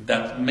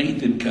that made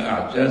them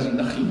كَأَعْجَازِ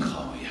نَخْلٍ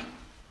خَاوِيَةٍ.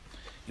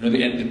 You know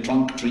the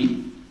trunk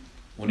tree,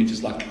 when it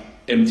is like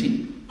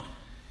empty,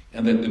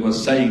 and then they were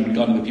saying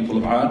regarding the people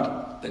of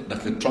Ad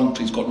that the trunk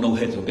tree's got no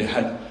heads, or they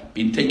had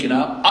been taken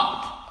out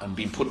up and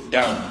been put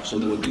down, so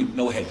there would be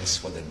no heads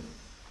for them.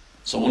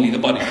 So only the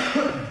body,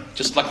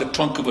 just like the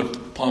trunk of a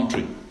palm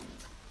tree,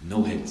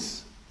 no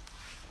heads.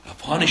 A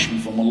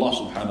punishment from Allah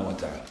subhanahu wa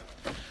ta'ala.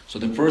 So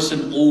the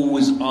person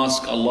always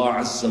asks Allah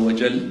Azza wa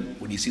Jal,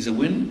 when he sees a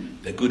wind,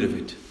 the good of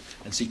it,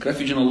 and seek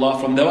refuge in Allah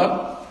from the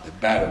what? The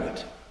bad of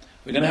it.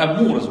 We're going to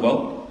have more as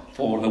well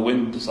for the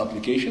wind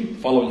supplication.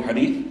 Following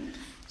Hadeeth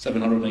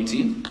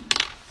 718.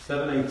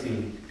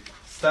 718.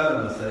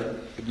 Salama said,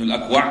 Ibn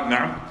al-Aqwa',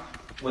 na'am.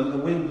 when the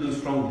wind blew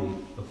strongly,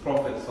 the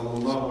Prophet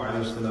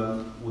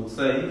ﷺ would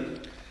say,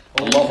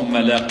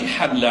 Allahumma la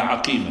qihan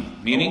la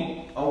aqima.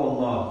 Meaning? Oh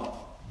Allah,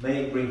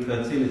 may it bring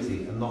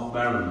fertility and not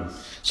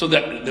barrenness. So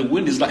that the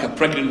wind is like a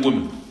pregnant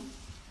woman.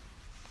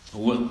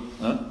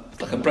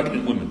 It's like a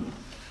pregnant woman.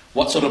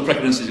 What sort of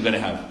pregnancy is it going to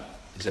have?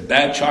 Is it a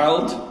bad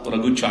child or a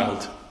good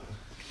child?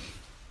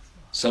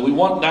 So we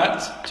want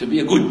that to be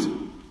a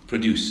good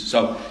produce.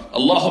 So,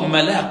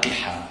 Allahumma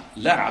laqiha,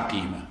 la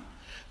aqima.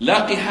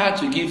 Laqiha,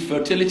 to give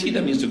fertility,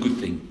 that means a good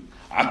thing.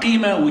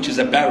 Aqima, which is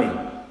a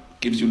barren,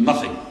 gives you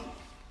nothing.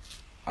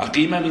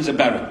 Aqima means a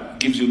barren,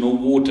 gives you no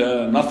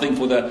water, nothing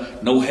for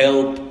no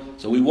help.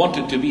 So we want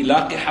it to be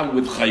laqiha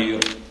with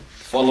khayr.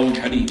 Following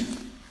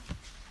Hadeeth.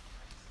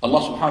 Allah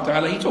subhanahu wa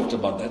ta'ala, he talked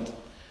about that.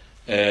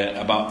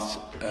 About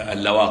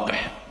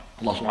al-lawaqih.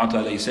 Allah subhanahu wa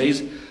ta'ala, he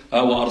says,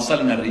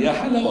 وَأَرْسَلْنَا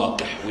الرِّيَاحَ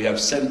لَوَاقِحْ. We have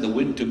sent the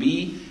wind to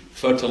be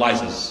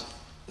fertilizers.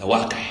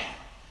 Lawaqih.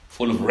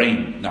 Full of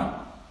rain.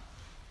 Now.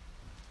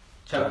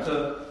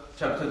 Chapter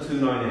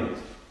 298.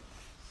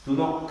 Do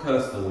not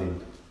curse the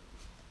wind.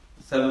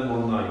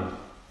 719.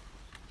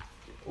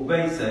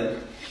 Ubay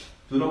said,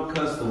 do not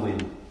curse the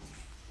wind.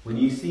 When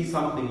you see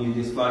something you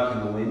dislike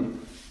in the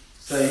wind,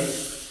 say,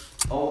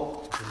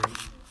 Oh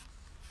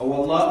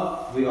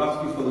Allah, we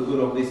ask you for the good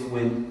of this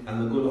wind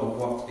and the good of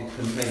what it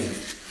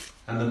contains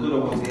and the good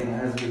of what it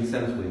has been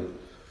sent with.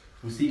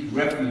 We seek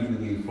refuge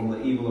with you from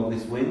the evil of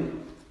this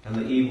wind and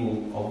the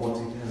evil of what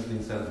it has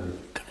been sent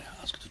with. Can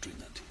I ask you to drink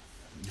that tea?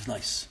 It's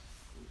nice.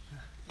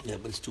 Yeah,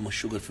 but it's too much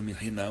sugar for me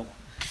here now.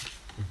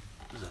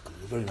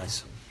 Very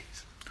nice.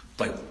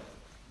 طيب.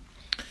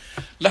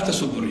 لا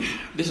تسب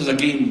الريح. This is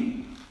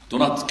again, do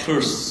not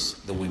curse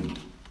the wind.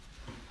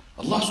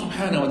 Allah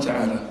subhanahu wa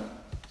ta'ala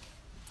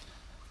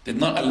did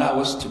not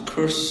allow us to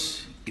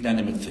curse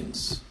inanimate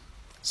things.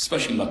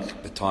 Especially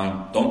like the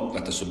time, don't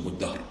let the subbu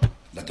dahr,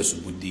 let the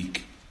subbu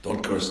dik,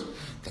 don't curse,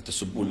 let the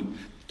subbu,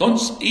 don't,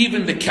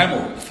 even the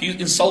camel, if you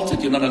insult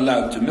it, you're not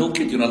allowed to milk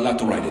it, you're not allowed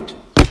to ride it.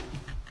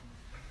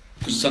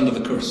 Because it's under the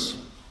curse.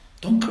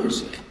 Don't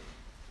curse it.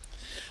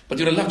 But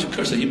you're allowed to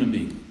curse a human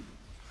being.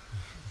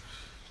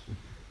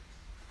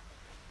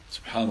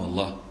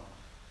 Subhanallah.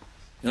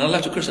 You're not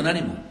allowed to curse an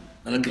animal.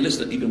 And like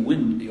listen, even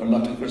wind, you're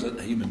allowed to curse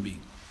a human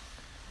being.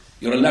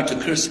 You're allowed to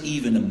curse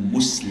even a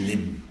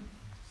Muslim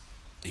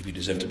if he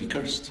deserves to be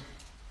cursed.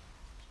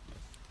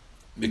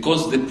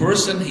 Because the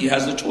person, he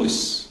has the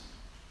choice,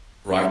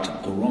 right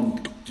or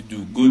wrong, to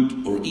do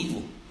good or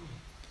evil.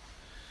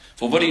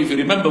 If you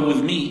remember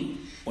with me,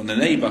 when the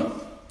neighbor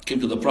came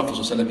to the Prophet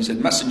ﷺ, he said,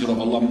 Messenger of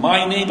Allah,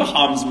 my neighbor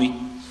harms me.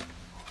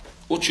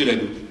 What should I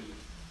do?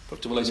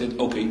 Prophet said,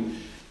 okay,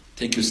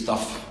 take your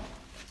stuff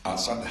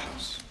outside the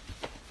house.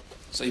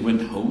 So he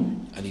went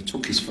home and he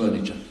took his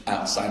furniture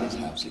outside his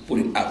house. He put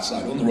it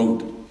outside on the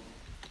road.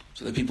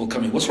 So the people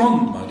coming, what's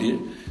wrong, my dear?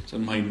 So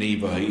my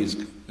neighbor, he is,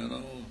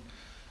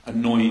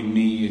 annoying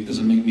me. It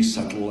doesn't make me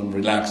settle and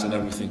relax and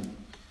everything.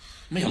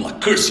 May Allah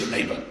curse your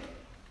neighbor.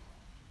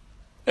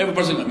 Every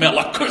person, may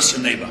Allah curse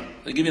your neighbor.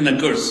 They give him a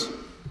curse.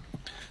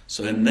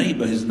 So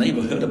his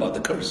neighbor heard about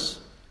the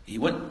curse. He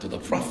went to the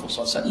Prophet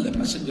ﷺ,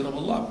 Messenger of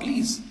Allah,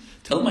 please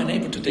tell my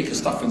neighbor to take his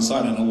stuff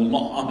inside and I will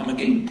not harm him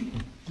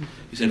again.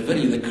 He said,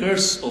 verily the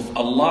curse of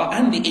Allah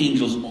and the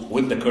angels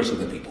with the curse of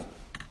the people.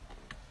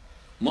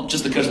 Not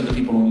just the curse of the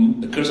people on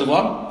you, the curse of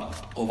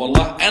what? Of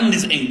Allah and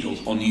His angels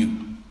on you,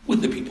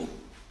 with the people.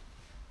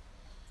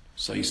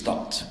 So he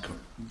stopped,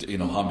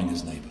 harming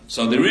his neighbor.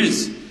 So there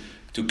is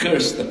To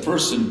curse the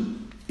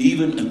person,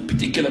 even a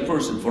particular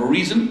person, for a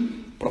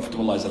reason, Prophet of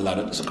Allah is allowed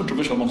it. It's a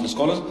controversial amongst the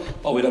scholars,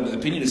 but we have the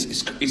opinion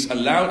it's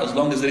allowed as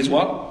long as there is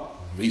what?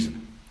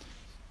 Reason.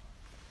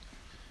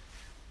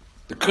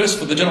 The curse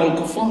for the general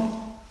kuffar.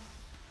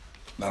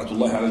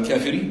 La'natullahi ala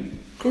al-kafirin.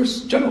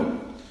 Curse, general.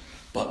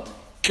 But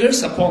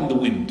curse upon the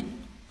wind.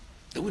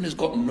 The wind has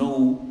got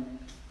no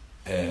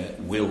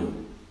will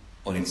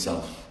on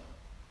itself.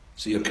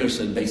 So you're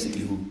cursing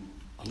basically who?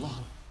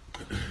 Allah.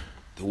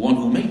 The one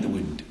who made the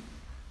wind.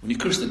 When you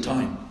curse the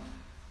time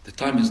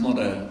is not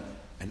an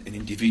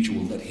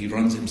individual that he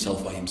runs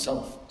himself by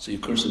himself. So you're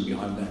cursing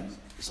behind that.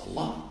 It's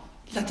Allah.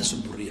 La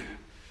tasubbu riyah.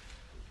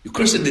 You're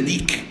cursing the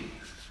deek.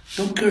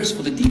 Don't curse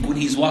for the deek when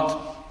he's what?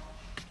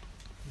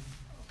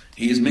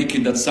 He is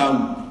making that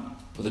sound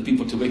for the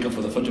people to wake up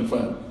for the Fajr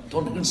prayer.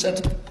 Don't even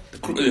set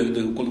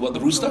the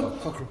rooster?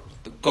 Cockerel.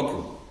 The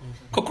cockerel.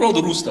 Cockerel,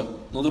 the rooster.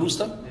 No, the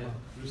rooster?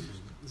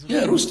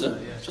 Yeah, rooster.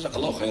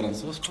 Jazakallah khairan.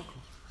 So what's cockerel?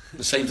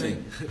 The same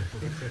thing.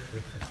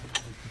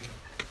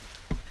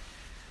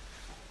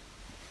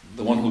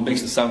 The one who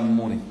makes the sound in the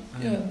morning.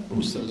 Yeah,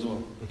 rooster as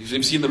well.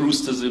 You've seen the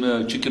roosters in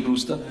a chicken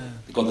rooster?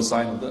 They got the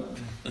sign of that.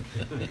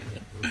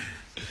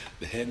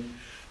 The hen.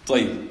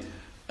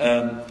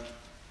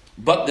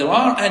 But there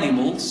are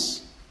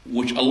animals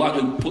which Allah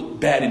will put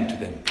bad into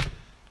them.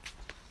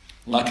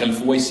 Like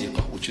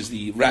al-fuwaysiqa, which is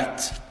the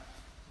rat.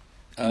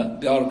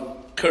 They are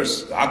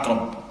cursed.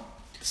 Aqrab,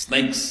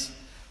 snakes.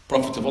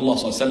 Prophet of Allah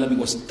ﷺ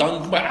was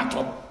stung by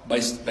aqrab, by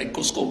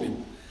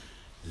scorpion.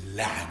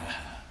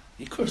 La'naha.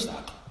 He cursed the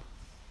aqrab.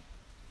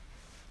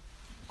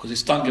 Because he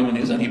stung him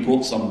and he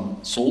brought some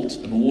salt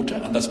and water,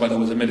 and that's why there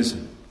was a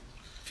medicine.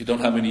 If you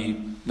don't have any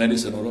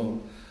medicine or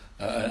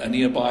a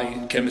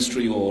nearby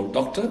chemistry or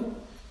doctor,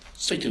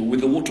 straight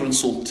with the water and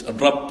salt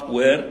and rub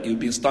where you've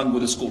been stung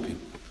with a scorpion.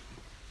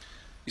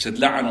 He said,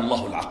 La'an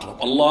Allahu al-aqrab.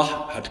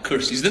 Allah had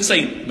cursed. He didn't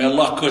say, may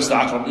Allah curse the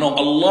aqrab. No,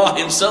 Allah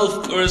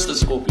himself cursed the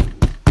scorpion.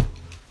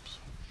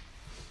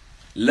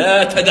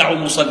 La tada'u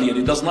musalliyan.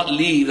 He does not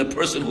leave the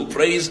person who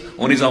prays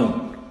on his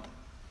own.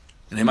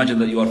 And imagine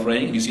that you are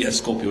praying and you see a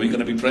scorpion. Are you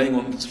going to be praying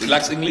on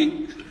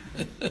relaxingly?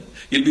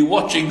 You'll be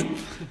watching,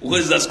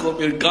 where's that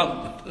scorpion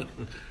come?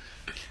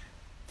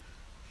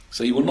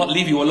 So he will not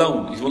leave you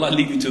alone. He will not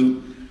leave you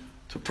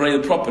to pray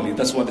properly.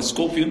 That's why the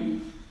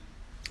scorpion,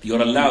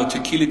 you're allowed to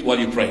kill it while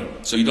you pray.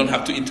 So you don't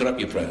have to interrupt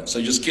your prayer. So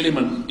you just kill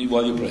him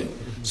while you pray.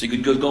 So you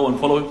could just go and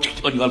follow it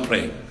when you are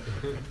praying.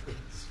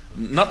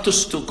 Not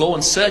to go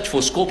and search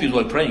for scorpions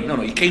while praying. No,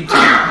 he came to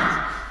you.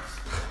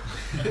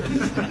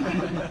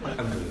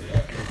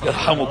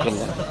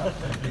 Yarhamukallah.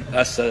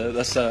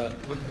 That's a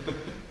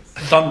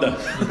thunder.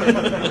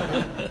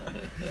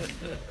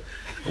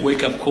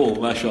 Wake up call.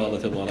 MashaAllah,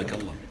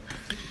 tabarakallah.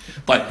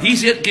 But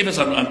he's here, give us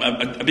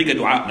a bigger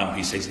dua now.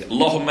 He says,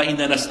 Allahumma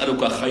inna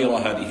nas'aluka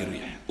khayra hadihi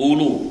rih. O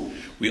Lord,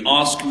 we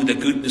ask you the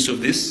goodness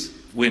of this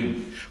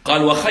wind.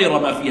 قال وخير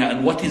ما فيها,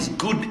 and what is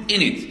good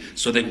in it.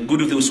 So the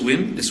good of this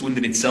wind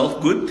in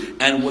itself, good,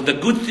 and the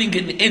good thing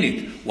in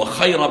it.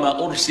 وخير ما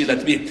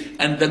أرسلت به,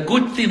 and the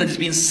good thing that has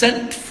been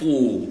sent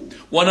for.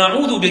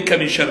 وَنَعُوذُ بِكَ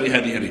مِنْ شَرِّ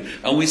هَذِهِ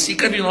الرِّيحِ, and we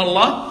seek refuge in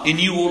Allah, in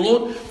you, O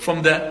Lord,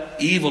 from the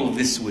evil of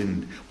this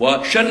wind.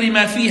 وَشَرِّ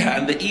مَا فِيهَا,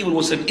 and the evil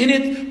was in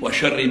it.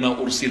 وَشَرِّ مَا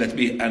أُرْسِلَتْ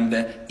بِهِ, and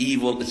the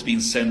evil that's been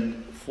sent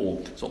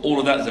for. So all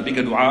of that is a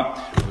bigger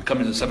dua. We're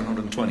coming to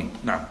 720.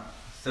 Now.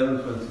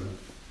 720.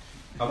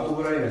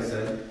 Abu Hurairah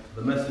said,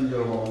 the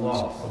Messenger of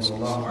Allah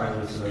sallallahu alayhi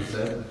wa sallam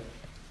said,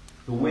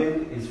 the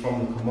wind is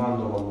from the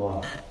command of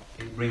Allah.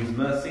 It brings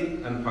mercy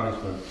and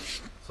punishment.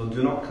 So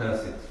do not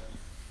curse it.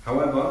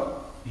 However,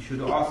 you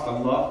should ask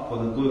Allah for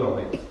the good of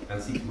it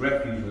and seek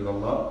refuge with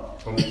Allah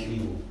from its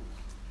evil.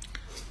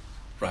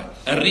 Right.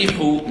 الريح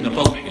من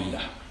روح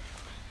الله.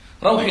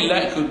 روح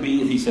الله could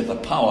be, he said, the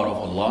power of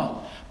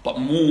Allah, but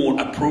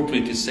more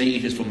appropriate to say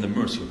it is from the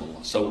mercy of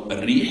Allah. So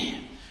الريح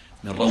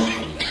من روح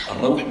الله.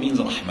 الروح means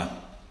rahmah.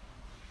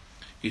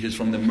 It is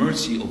from the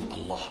mercy of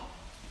Allah,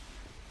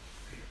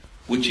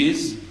 which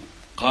is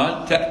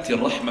قال تأتي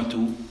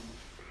الرحمة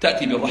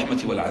تأتي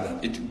بالرحمة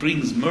والعذاب. It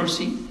brings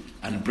mercy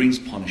and brings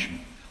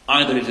punishment.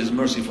 Either it is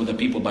mercy for the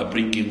people by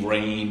bringing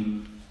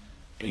rain,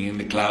 bringing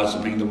the clouds to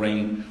bring the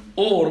rain,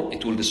 or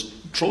it will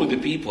destroy the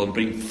people and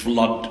bring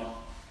flood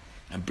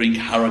and bring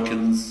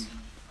hurricanes.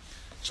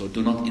 So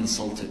do not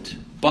insult it.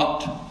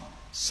 But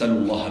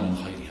سَلُوا اللَّهَ مِنْ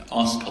خَيْرِهَا.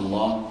 Ask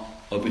Allah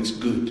of its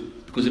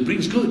good, because it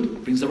brings good,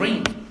 it brings the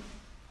rain.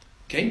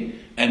 Okay?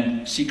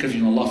 And seek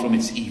refuge in Allah from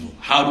its evil.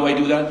 How do I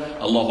do that?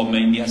 Allahumma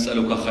inni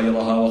as'aluka khayraha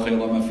wa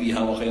khayra ma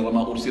fiha wa khayra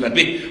ma ursilat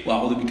bih wa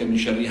a'udhu bika min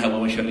sharriha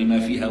wa sharri ma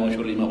fiha wa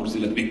sharri ma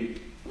ursilat bih.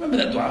 Remember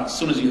that dua as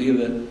soon as you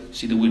hear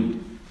see the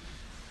wind.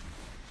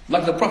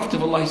 Like the Prophet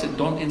of Allah, he said,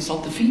 don't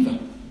insult the fever.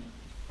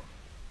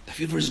 The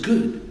fever is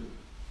good.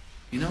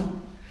 You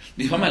know?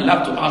 If I'm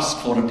allowed to ask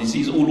for a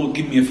disease, oh Lord,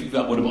 give me a fever,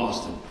 I would have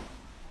asked him.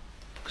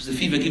 Because the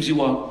fever gives you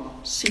what?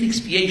 Sin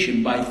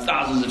expiation by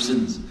thousands of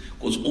sins.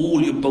 Because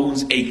all your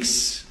bones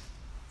aches.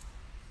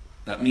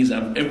 That means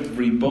that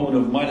every bone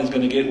of mine is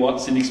going to get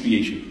what? Sin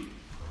expiation.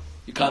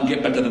 You can't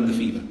get better than the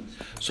fever.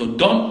 So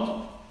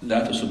don't,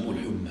 لا تسبوا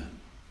الحمى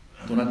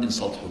Do not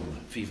insult humma,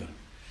 fever.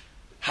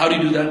 How do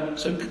you do that?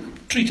 So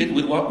treat it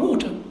with what?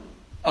 Water.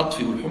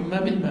 أطفئوا الحمى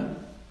بالماء.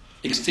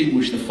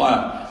 Extinguish the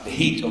fire, the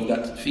heat of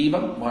that fever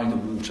by the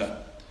water.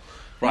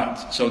 Right,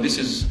 so this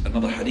is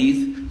another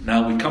hadith.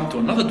 Now we come to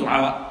another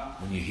dua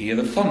when you hear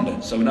the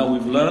thunder. So now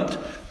we've learnt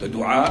the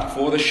dua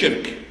for the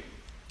shirk,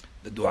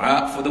 the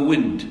dua for the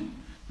wind,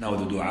 now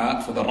the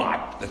dua for the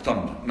ra'd, the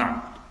thunder.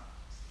 Now,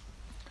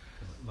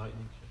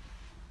 Lightning.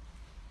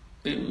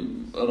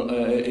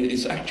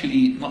 it's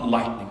actually not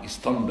lightning, it's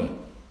thunder.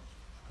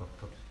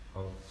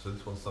 Oh, so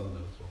this one's thunder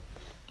as well.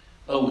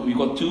 Oh, we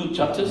got two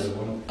chapters?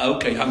 Yeah,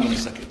 Okay, hang on a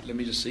second. Let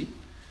me just see.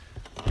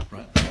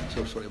 Right,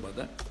 so sorry about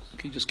that.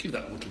 Can you just give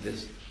that one to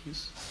this,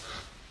 please?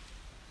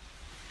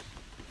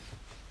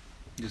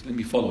 Just let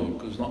me follow you,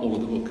 because it's not all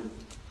of the book.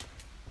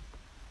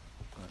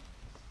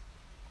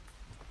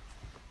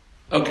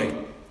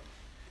 Okay.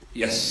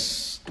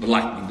 Yes, the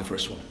lightning, the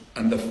first one.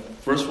 And the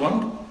first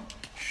one,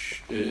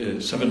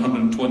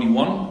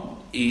 721,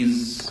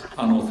 is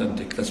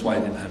unauthentic. That's why I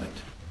didn't have it.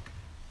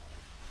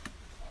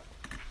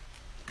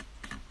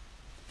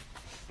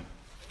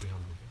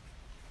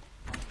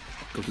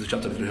 Go to the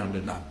chapter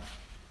 300 now.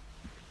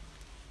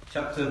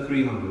 Chapter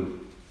 300.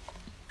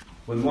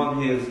 When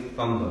one hears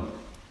thunder.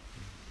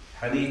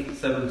 Hadeeth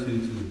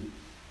 722.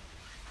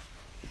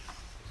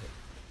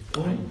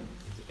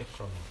 Is it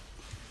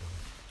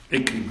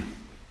Ikrimah?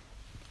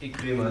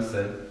 Ikrimah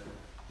said,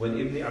 when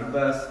Ibn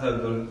Abbas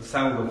heard the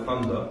sound of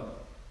thunder,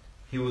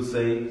 he would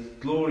say,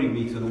 "Glory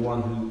be to the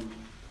one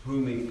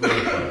whom it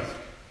glorifies."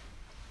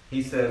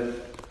 He said,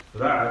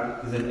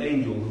 Ra'ad is an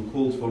angel who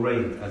calls for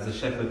rain as a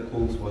shepherd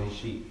calls for his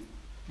sheep.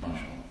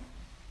 MashaAllah.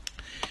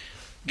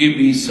 Give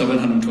me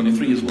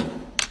 723 as well.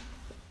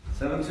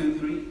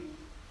 723.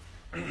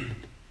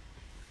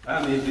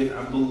 Amir bin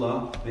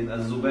Abdullah bin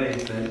Az-Zubayr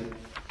said,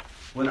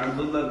 when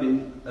Abdullah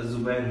bin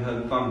Az-Zubayr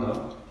heard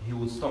thunder, he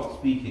would stop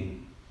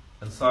speaking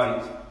and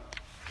cite,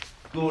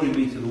 "Glory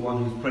be to the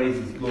one whose praise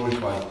is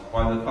glorified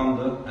by the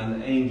thunder and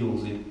the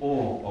angels in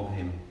awe of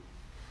him."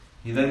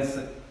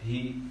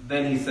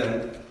 Then he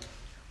said,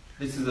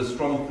 "This is a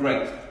strong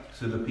threat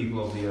to the people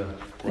of the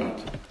earth."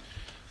 Right.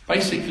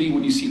 Basically,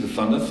 when you see the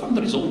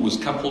thunder is always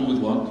coupled with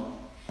what?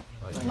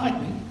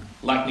 Lightning.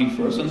 Lightning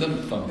first and then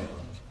the thunder.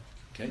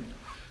 Okay?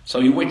 So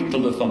you wait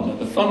until the thunder.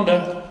 The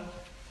thunder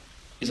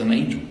is an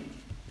angel.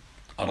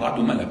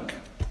 Al-Ra'du Malak.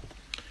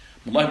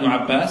 Abdullah ibn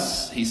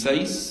Abbas, he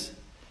says,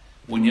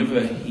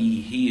 whenever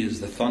he hears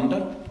the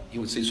thunder, he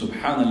would say,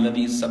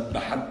 "Subhanalladhi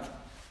sabbahat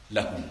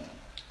lahu."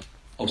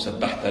 Or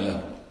sabbahta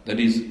lahu. That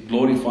is,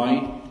 glorify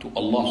to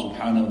Allah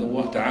subhanahu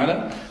wa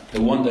ta'ala,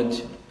 the one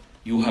that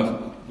you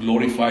have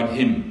glorified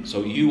him.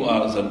 So you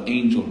are as an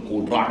angel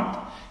called Ra'd.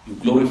 You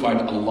glorified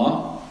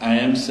Allah. I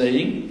am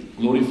saying,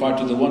 glorify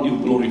to the one you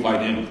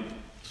glorified him.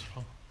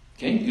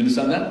 Okay, you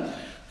understand that?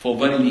 For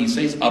verily he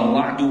says,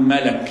 Ar-Ra'du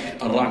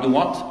Malak. Ar-Ra'du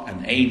what?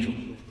 An angel.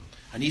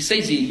 And he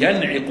says,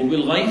 يَنْعِقُ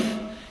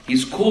بِالْغَيْثِ.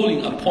 He's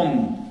calling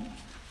upon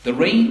the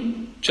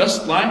rain,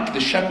 just like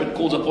the shepherd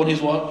calls upon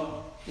his what?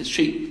 His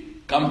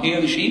sheep. Come here,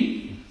 the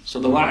sheep. So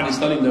the Ra'd is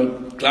telling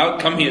the cloud,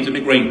 come here to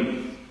make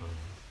rain.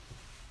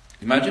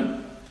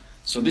 Imagine.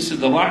 So this is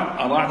the Ra'd.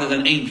 Ar-Ra'd is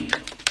an angel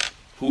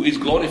who is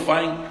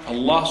glorifying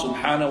Allah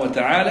subhanahu wa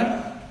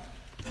ta'ala.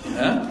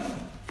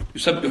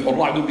 يُسَبِّحُ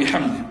الرَّعْدُ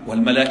بِحَمْدِهِ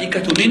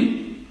وَالْمَلَائِكَةُ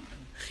مِنْ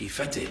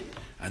خِيفَتِهِ.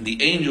 And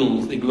the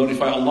angels, they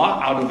glorify Allah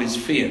out of his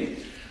fear.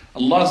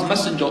 Allah's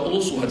messenger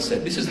also had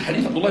said, this is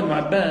hadith Abdullah ibn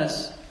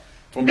Abbas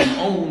from his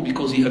own,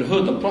 because he had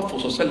heard the Prophet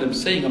ﷺ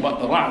saying about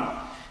the Ra'd.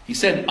 He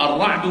said,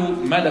 Ar-Ra'du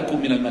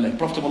Malakun min al-Malak.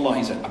 Prophet of Allah,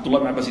 he said, Abdullah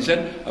ibn Abbas, he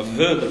said, I've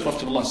heard the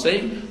Prophet of Allah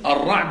saying,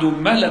 Ar-Ra'du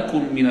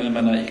Malakun min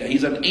al-Malaika.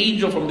 He's an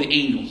angel from the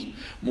angels.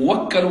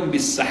 Muwakkalun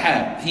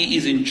bis-Sahab. He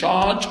is in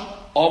charge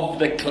of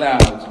the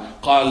clouds.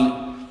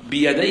 قال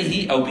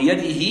بيديه أو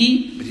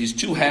بيده, with his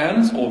two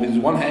hands or with his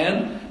one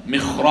hand,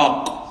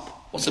 مخراق.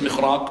 What's a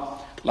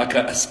مخراق? Like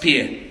a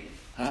spear.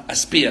 A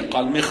spear.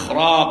 قال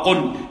مخراق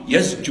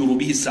يسجر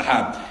به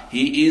السحاب.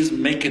 He is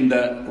making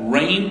the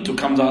rain to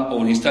come out,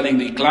 or he's telling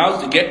the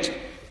clouds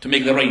to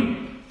make the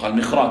rain. قال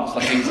مخراق.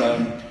 It's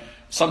like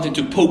something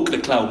to poke the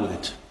cloud with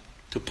it.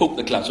 To poke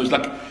the cloud. So it's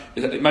like,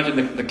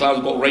 imagine the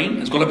cloud's got rain,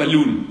 it's got a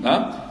balloon.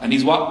 And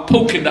he's what?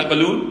 Poking that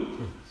balloon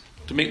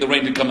to make the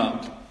rain to come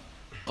out.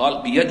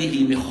 قال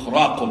بيده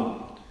مخراق.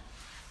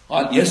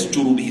 قال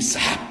يسجر به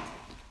السحاب.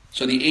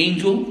 So the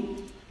angel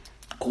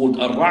called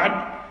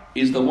Ar-Ra'd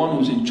is the one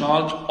who's in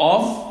charge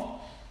of,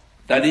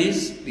 that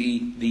is,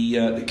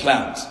 the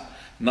clouds.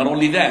 Not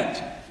only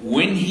that,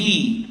 when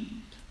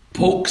he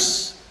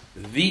pokes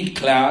the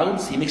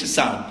clouds, he makes a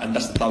sound, and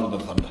that's the sound of the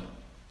thunder.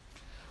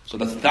 So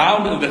the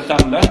sound of the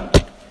thunder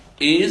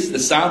is the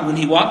sound when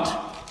he what?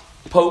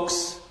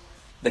 Pokes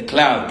the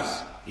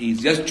clouds.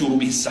 He's yasjuru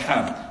bihi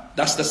sahab.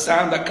 That's the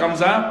sound that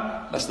comes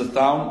out. That's the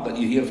sound that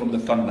you hear from the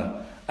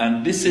thunder.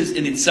 And this is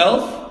in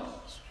itself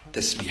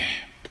tasbih.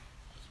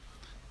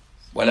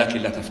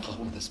 ولكن لا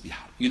تفقهون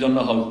تسبيحا. You don't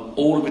know how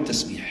all of it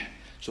tasbih.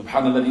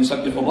 سبحان الذي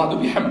يسبح الرعد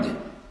بحمده.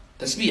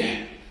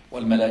 Tasbih.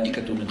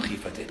 والملائكة من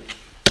خيفته.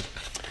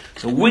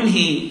 So when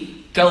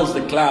he tells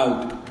the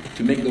cloud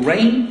to make the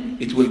rain,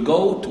 it will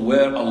go to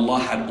where Allah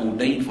had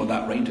ordained for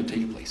that rain to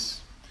take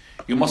place.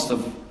 You must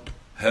have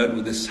heard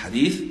with this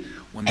hadith,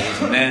 when there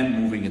was a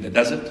man moving in the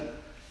desert,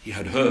 he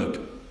had heard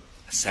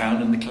a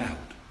sound in the cloud.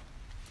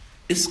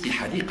 Isqi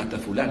hadiqata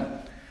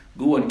fulan.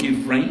 Go and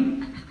give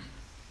rain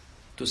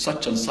to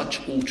such and such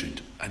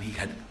orchard. And he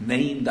had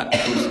named that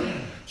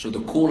person. So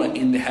the caller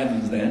in the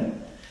heavens there,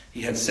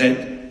 he had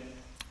said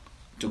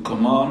to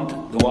command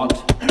the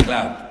what? The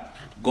cloud.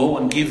 Go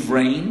and give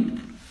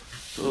rain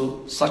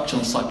to such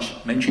and such,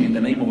 mentioning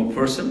the name of a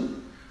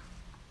person,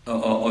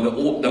 or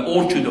the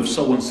orchard of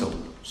so and so.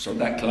 So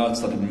that cloud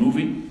started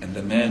moving, and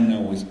the man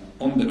now is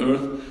on the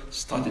earth,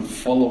 started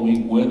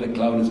following where the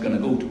cloud is going to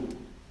go to,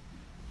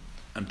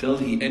 until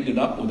he ended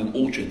up with an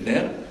orchard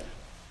there,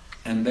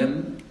 and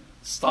then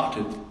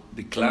started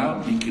the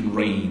cloud making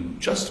rain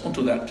just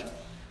onto that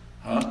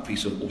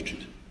piece of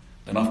orchard.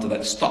 Then after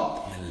that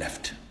stopped and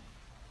left.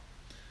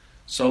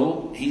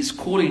 So he's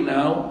calling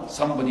now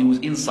somebody who's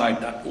inside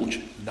that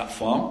orchard, that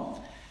farm.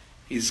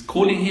 He's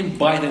calling him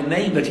by the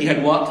name that he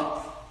had what?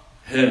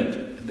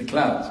 Heard in the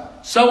clouds.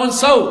 So and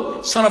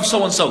so, son of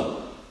so and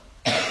so.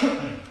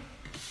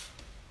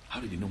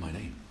 How did you know my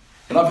name?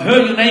 But I've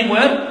heard your name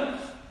where?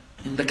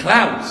 In the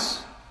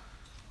clouds.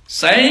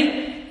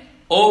 Saying,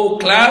 "Oh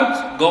clouds,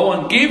 go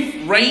and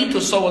give rain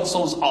to so and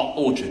so's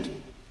orchard."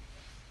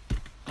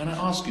 And I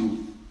ask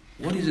you,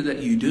 what is it that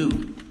you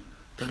do?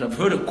 That I've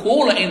heard a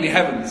caller in the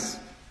heavens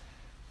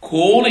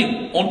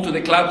calling onto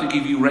the cloud to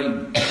give you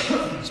rain.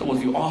 So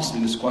if you ask me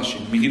this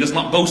question, I mean, he does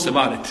not boast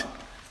about it.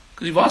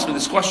 Because you've asked me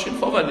this question,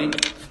 probably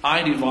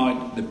I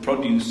divide the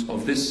produce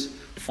of this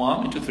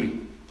farm into 3.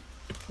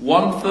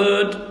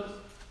 1/3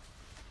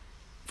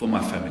 for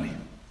my family.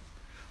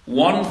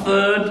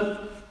 1/3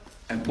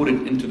 and put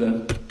it into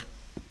the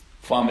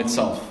farm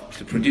itself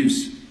to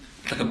produce.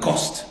 It's like a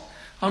cost.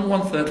 And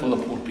 1/3 for the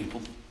poor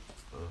people.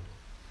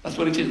 That's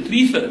what it is.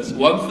 3/3.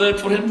 1/3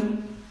 for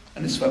him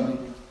and his family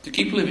to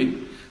keep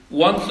living.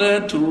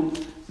 1/3 to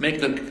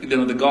make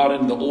the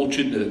garden, the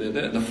orchard,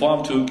 the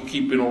farm to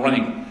keep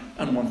running.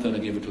 And 1/3 I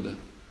give it to the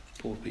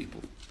poor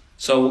people.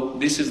 So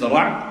this is the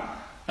Ra'd.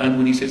 And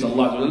when he says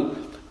Allah,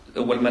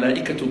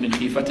 وَالْمَلَائِكَةُ مِنْ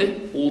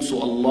خِيفَتِهِ, also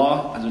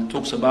Allah, as it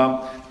talks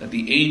about, that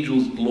the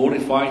angels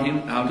glorify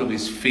him out of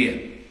his fear.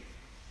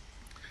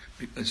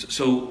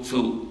 So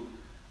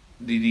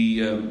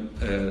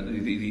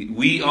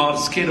we are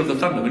scared of the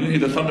thunder. When you hear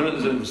the thunder,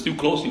 it's too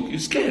close, you're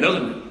scared,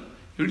 isn't it?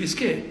 You're really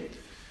scared.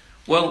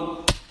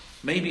 Well,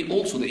 maybe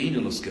also the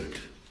angel is scared.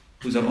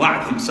 Who's a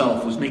Ra'd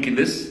himself, who's making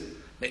this.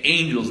 The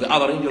angels, the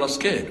other angels are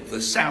scared of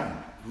the sound.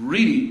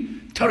 Really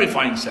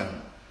terrifying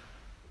sound.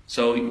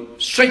 So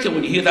straight away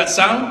when you hear that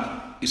sound,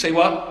 you say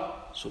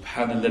what?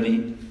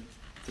 Subhanalladhi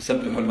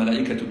تسبح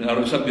الملائكة من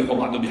يسبح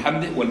الرعد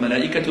بحمده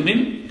والملائكة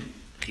من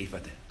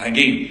خيفته.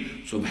 Again,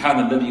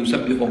 Subhanalladhi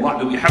يسبح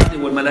الرعد بحمده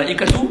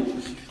والملائكة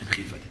من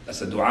خيفته.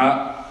 That's a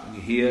dua when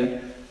you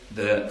hear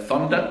the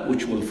thunder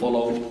which will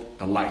follow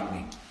the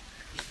lightning.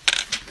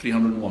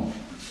 301.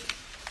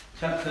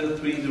 Chapter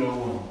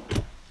 301.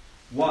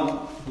 One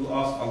who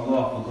asks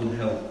Allah for good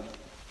health.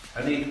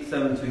 Hadith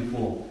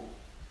 724.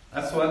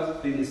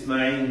 Aswad bin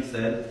Ismail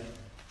said,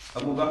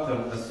 Abu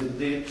Bakr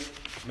as-Siddiq,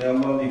 may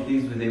Allah be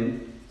pleased with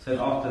him, said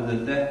after the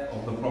death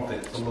of the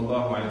Prophet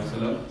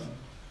ﷺ,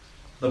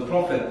 the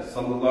Prophet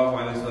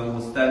ﷺ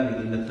was standing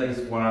in the place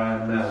where I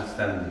am now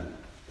standing.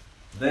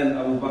 Then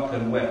Abu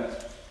Bakr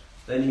wept.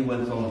 Then he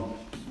went on.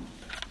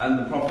 And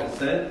the Prophet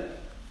said,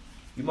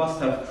 you must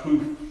have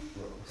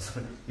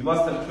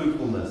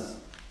truthfulness.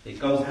 It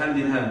goes hand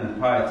in hand with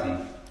piety.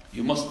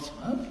 You must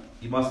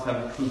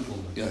have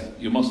truthfulness. Yeah,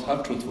 you must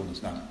have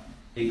truthfulness now.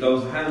 It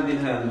goes hand in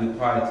hand with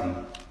piety,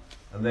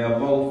 and they are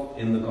both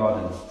in the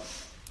garden.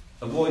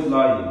 Avoid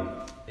lying.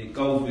 It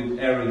goes with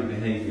erring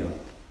behavior,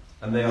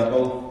 and they are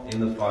both in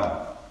the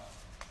fire.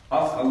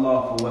 Ask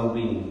Allah for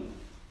well-being.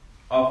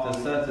 After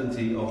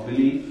certainty of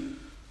belief,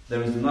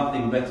 there is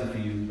nothing better for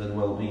you than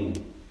well-being.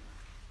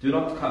 Do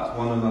not cut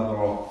one another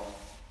off.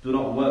 Do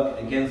not work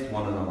against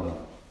one another.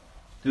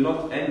 Do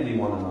not envy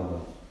one another.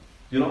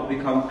 Do not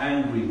become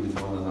angry with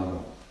one another.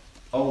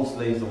 O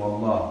slaves of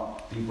Allah,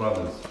 be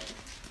brothers.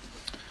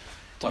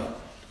 طيب.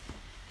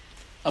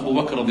 Abu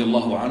Bakr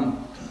radiallahu anhu,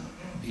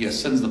 he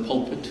ascends the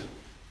pulpit.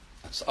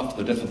 That's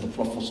after the death of the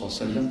Prophet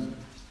ﷺ.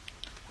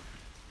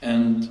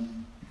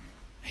 And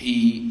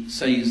he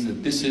says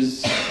that this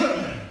is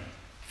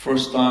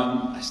first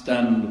time I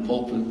stand in the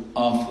pulpit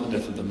after the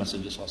death of the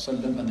Messenger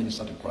ﷺ, and then he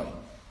started crying.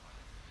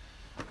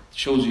 It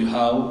shows you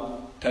how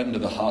tender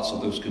the hearts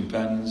of those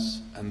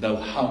companions, and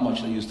how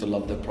much they used to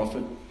love their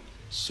Prophet.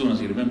 As soon as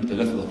he remembered the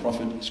death of the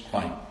Prophet, he's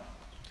crying.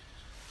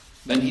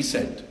 Then he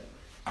said,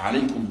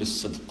 "Alaykum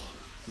bis-sidq."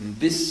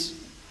 These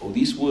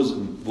words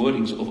and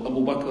wordings of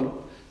Abu Bakr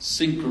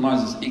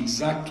synchronizes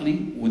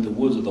exactly with the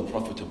words of the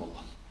Prophet of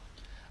Allah.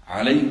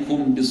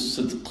 "Alaykum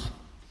bis-sidq,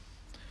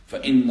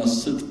 فإن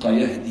الصدق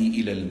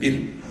يهدي إلى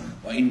البر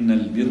وإن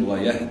البر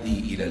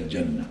يهدي إلى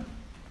الجنة.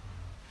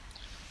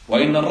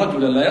 وإن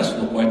الرجل لا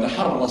يصدق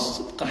ويتحرى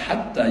الصدق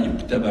حتى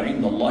يكتب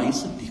عند الله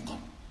صديقا."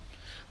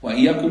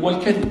 وإياكم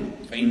والكذب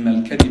فإن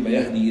الكذب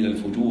يهدي إلى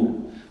الفجور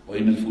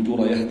وإن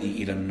الفجور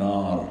يهدي إلى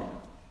النار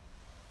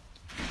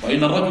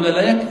وإن الرجل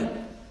لا يكذب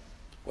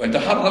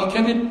ويتحرى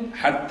الكذب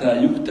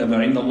حتى يكتب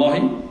عند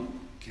الله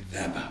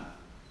كذابا.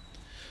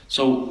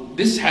 So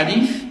this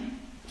hadith,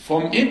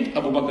 from it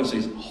Abu Bakr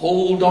says,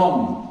 hold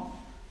on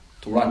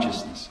to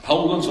righteousness.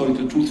 Hold on,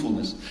 to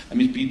truthfulness. That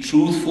means be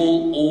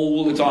truthful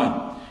all the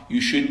time. You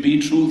should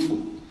be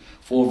truthful.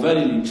 For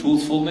verily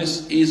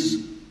truthfulness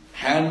is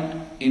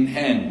hand in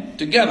hand,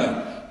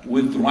 together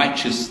with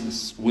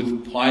righteousness,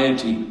 with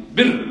piety.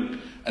 Bir.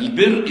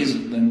 Al-Bir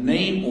is the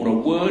name or a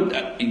word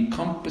that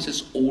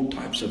encompasses all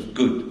types of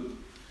good.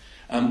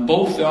 And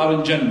both they are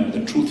in Jannah,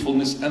 the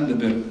truthfulness and the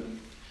bir.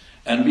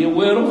 And be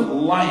aware of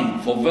lying,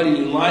 for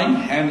verily lying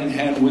hand in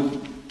hand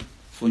with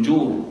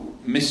fujur,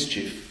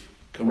 mischief,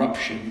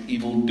 corruption,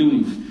 evil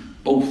doing.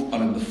 Both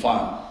are in the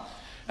fire.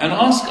 And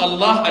ask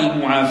Allah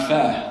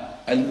al-mu'afah.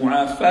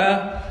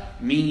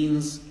 Al-mu'afah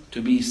means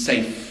to be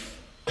safe.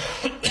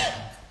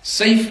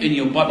 Safe in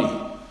your body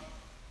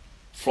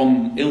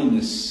from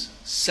illness,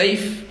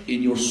 safe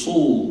in your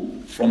soul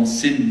from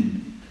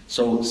sin.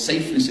 So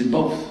safeness in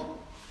both.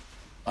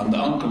 And the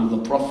uncle of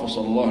the Prophet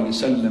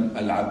ﷺ,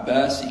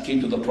 Al-Abbas, he came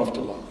to the Prophet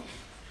of Allah,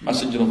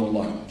 Messenger of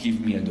Allah,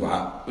 give me a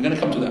dua. We're going to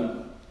come to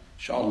that,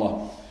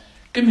 inshallah.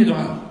 Give me a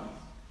dua.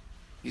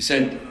 He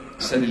said,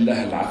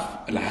 Salillah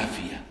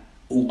al-afiyah.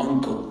 Oh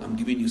uncle, I'm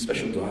giving you a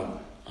special dua.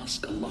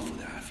 Ask Allah for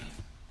the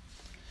afiyah.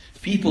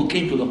 People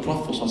came to the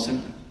Prophet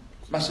ﷺ,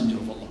 Messenger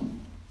of Allah.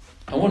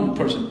 And one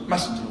person,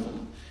 Messenger of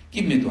Allah,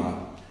 give me a dua.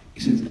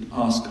 He says,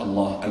 ask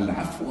Allah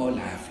al-afwa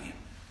al-afiyah,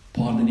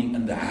 pardoning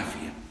and the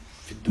afiyah,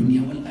 fi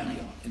dunya wal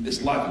akhirah, in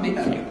this life and the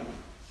akhirah.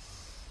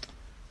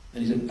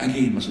 Then he said,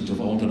 again, Messenger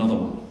of Allah, I want another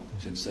one.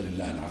 He said,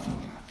 Salillah al-afwa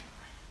al-afiyah.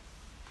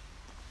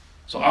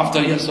 So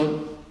after he has said,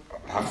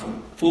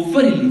 for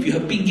verily, if you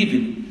have been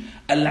given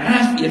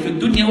al-afiyah fi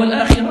dunya wal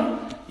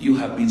akhirah, you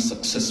have been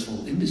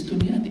successful in this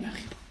dunya and the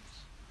akhirah.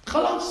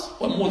 Khalas,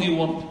 what more do you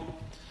want?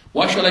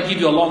 Why shall I give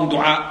you a long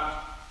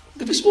dua?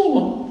 Give a small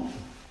one.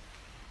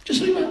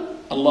 Just remember,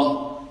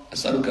 Allah,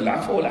 أسألك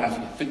العفو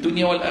والعافية في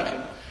الدنيا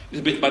والآخرة.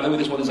 By the way,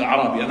 this one is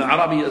Arabic, and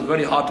Arabic is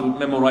very hard to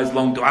memorize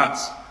long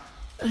du'as.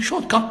 A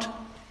shortcut.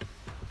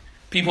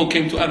 People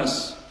came to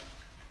Anas,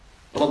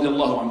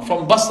 radiallahu anhu,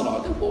 from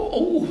Basra,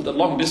 the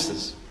long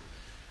distance.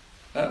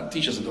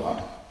 Teach us a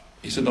dua.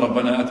 He said,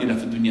 ربنا آتنا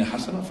في الدنيا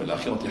حسنة في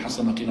الآخرة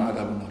حسنة قنا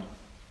عذاب النار.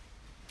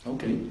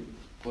 Okay,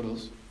 what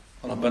else?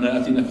 ربنا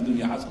آتنا في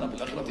الدنيا حسنة في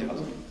الآخرة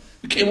حسنة.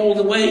 We came all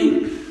the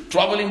way,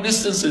 traveling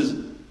distances.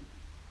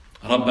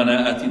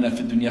 ربنا آتنا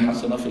في الدنيا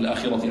حسنة في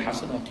الآخرة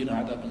حسنة وقنا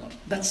عذاب النار.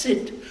 That's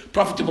it.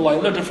 Prophet I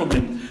learned it from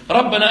him.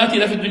 ربنا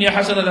آتنا في الدنيا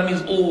حسنة, that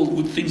means all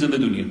good things in the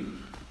dunya.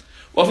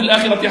 وفي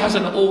الآخرة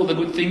حسنة, all the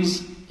good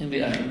things in the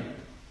akhirah,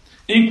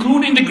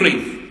 including the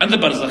grave and the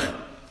barzakh.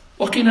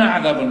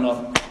 وقنا عذاب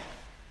النار,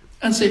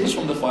 and save us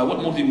from the fire. What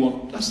more do you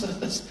want? That's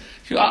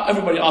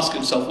everybody ask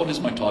himself, what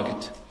is my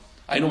target?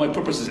 I know my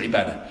purpose is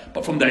ibadah,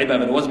 but from the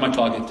ibadah, what's my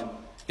target?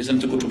 Isn't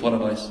it to go to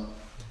paradise?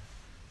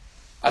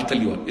 I'll tell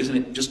you what, isn't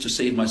it just to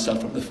save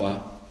myself from the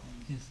fire?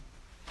 Yes.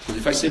 Because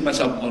if I save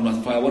myself from the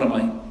fire, what am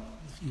I?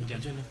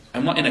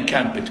 I'm not in a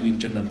camp between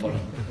Jannah and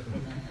Paradise.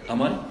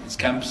 Am I? It's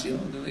camps,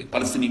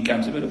 Palestinian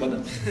camps, in the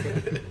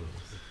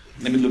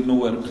middle of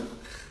nowhere.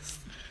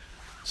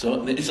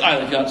 So it's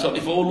either, so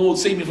if oh Lord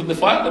save me from the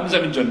fire, that means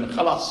I'm in Jannah.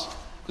 Khalas.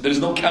 Because there is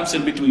no camps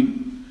in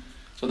between.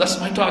 So that's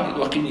my target.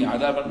 وَقِنِي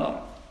عَذَابَ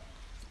النَّارِ.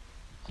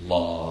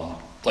 Allah.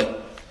 طيب.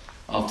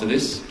 After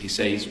this, he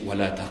says,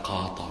 وَلَا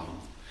تَقَاطَعُوا.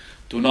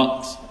 Do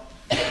not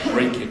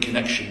break a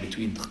connection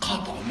between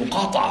taqata and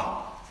muqata'a.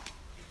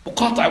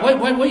 Muqata'a,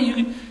 why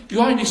you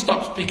already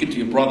stop speaking to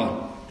your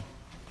brother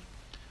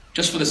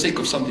just for the sake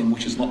of something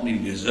which is not really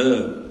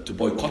deserved, to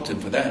boycott him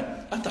for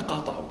that. La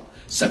taqata'u,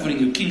 severing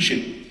your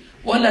kinship.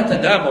 وَلَا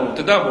تَدَابَرُوا.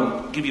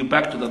 Tadabar, give you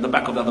back to the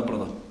back of the other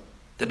brother.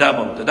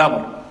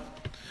 Tadabar.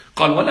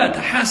 قال وَلَا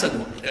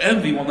تَحَاسَدُوا.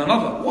 Envy one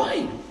another.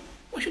 Why?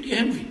 Why should you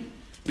envy?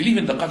 Believe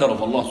in the qadar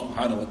of Allah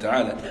subhanahu wa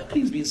ta'ala.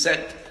 Everything's been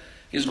said.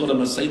 He's got a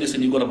Mercedes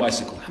and you got a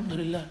bicycle.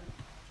 Alhamdulillah.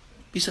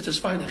 Be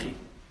satisfied, akhi.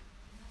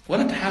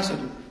 وَلَا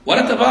تَحَاسَدُوا.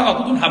 وَلَا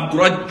تَبَاغَضُوا. Don't have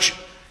grudge,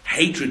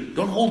 hatred.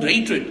 Don't hold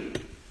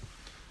hatred.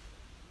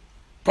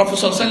 Prophet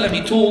ﷺ,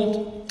 he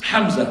told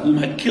Hamza, whom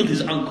had killed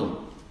his uncle,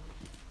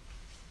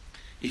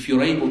 if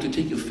you're able to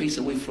take your face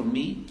away from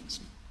me,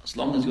 as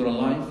long as you're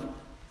alive,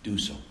 do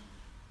so.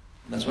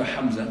 And that's why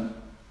Wahshi,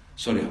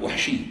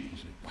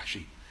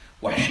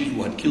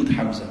 who had killed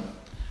Hamza,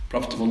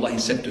 Prophet of Allah, he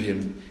said to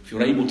him, if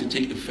you're able to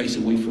take your face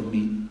away from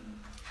me,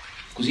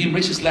 because he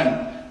embraced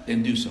Islam,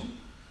 then do so.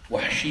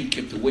 Wahshi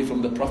kept away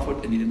from the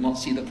Prophet and he did not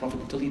see the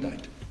Prophet until he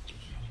died.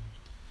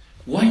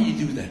 Why did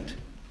he do that?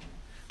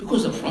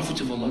 Because the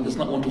Prophet of Allah does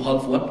not want to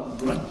have what?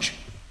 Grudge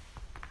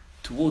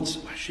towards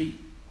Wahshi.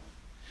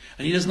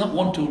 And he does not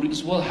want to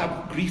as well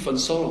have grief and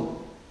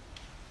sorrow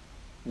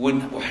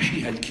when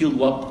Wahshi had killed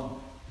what?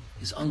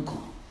 His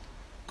uncle.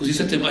 Because he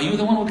said to him, are you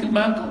the one who killed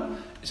my uncle?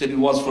 He said, it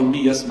was from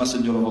me, yes,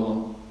 Messenger of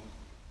Allah.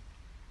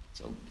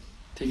 So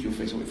take your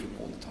face away from me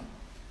all the time.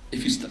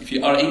 If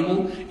you are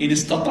able, إن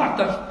استطعت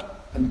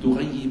أن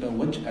تغيب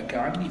وجهك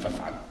عني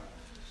فافعل.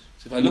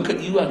 So if I look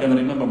at you, I'm going to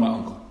remember my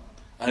uncle.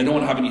 And I don't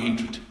want to have any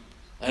hatred.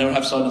 I don't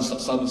have sadness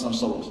and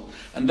sorrows.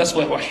 And that's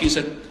why Wahshi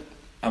said,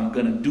 I'm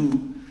going to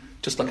do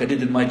just like I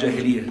did in my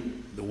Jahiliyyah.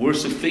 The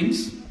worst of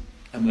things,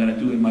 I'm going to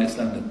do in my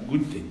Islam the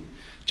good thing.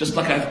 Just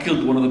like I've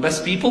killed one of the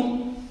best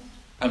people,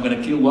 I'm going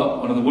to kill what?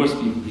 One of the worst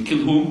people. He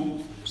killed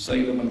whom?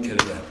 Sayyidam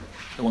al-Kiradab,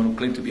 the one who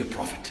claimed to be a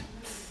prophet.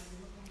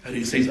 And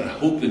he says, I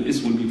hope that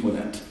this will be for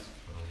that.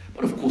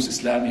 But of course,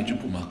 Islam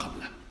yajibu ma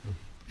qabla.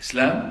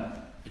 Islam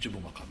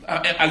yajibu ma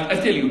qabla.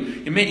 I'll tell you,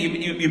 you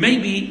may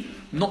be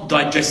not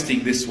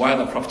digesting this while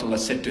the Prophet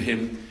said to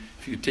him,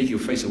 if you take your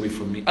face away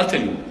from me. I'll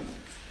tell you.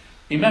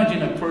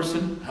 Imagine a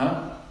person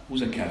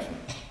who's a kafir.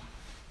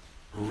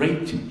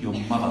 Raped your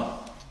mother.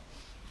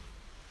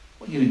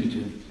 What are you going to do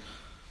to him?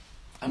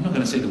 I'm not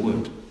going to say the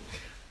word.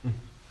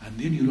 And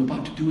then you're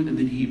about to do it, and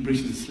then he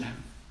embraces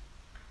Islam.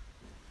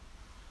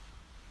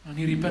 And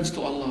he repents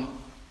to Allah.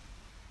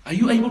 Are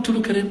you able to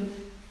look at him?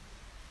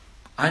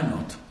 I'm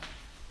not.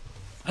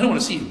 I don't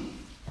want to see him.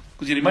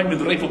 Because he reminds me of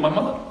the rape of my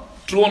mother.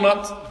 True or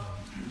not?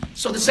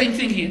 So the same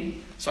thing here.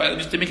 So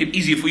just to make it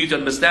easier for you to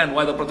understand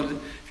why the Prophet,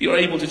 if you are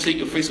able to take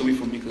your face away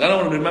from me, because I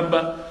don't want to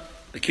remember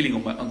the killing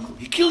of my uncle.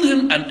 He killed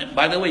him, and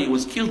by the way, he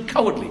was killed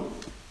cowardly.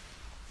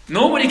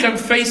 Nobody can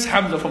face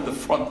Hamza from the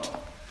front.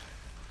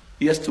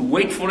 He has to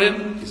wait for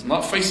him, he's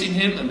not facing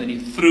him, and then he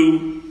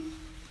threw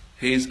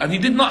his... And he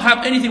did not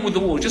have anything with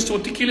the war, just to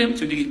kill him,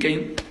 so he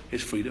gain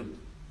his freedom.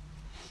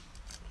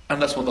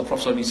 And that's what the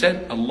Prophet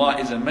said, Allah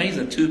is amazed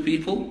that two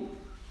people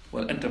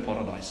will enter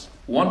paradise.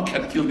 One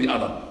can kill the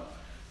other.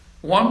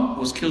 One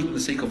was killed in the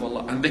sake of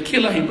Allah. And the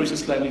killer, he embraced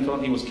Islam later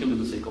on, he was killed in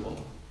the sake of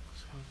Allah.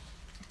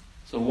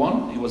 So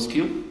one, he was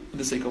killed in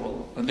the sake of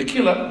Allah. And the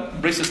killer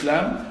embraced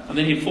Islam, and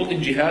then he fought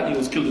in jihad, he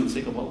was killed in the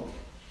sake of Allah.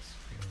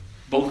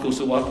 Both goes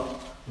to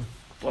what?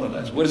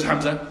 Paradise. Where is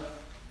Hamza?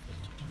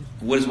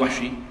 Where is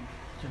Wahshi?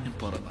 In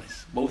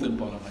paradise. Both in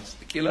paradise.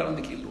 The killer and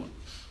the killed one.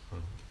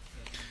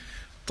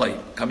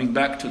 طيب, coming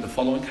back to the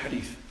following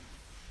hadith.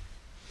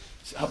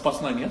 It's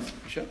 9:30, yes?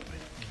 Sure?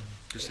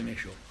 Just to make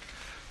sure.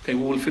 Okay,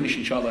 we will finish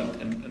inshallah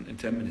in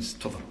 10 minutes.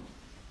 Tafadhal.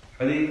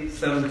 Hadith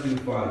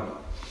 725.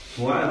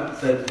 Mu'adh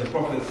said the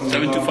Prophet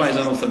 725 is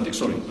unauthentic,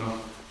 sorry.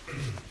 No.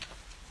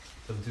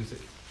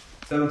 726.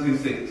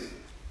 726.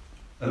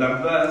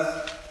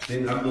 Al-Abbas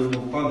bin Abdul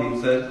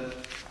Mufrad said,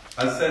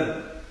 I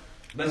said,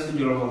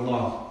 Messenger of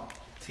Allah,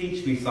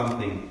 teach me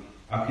something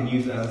I can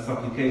use as a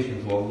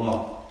supplication to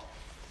Allah.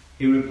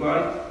 He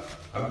replied,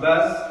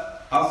 Abbas,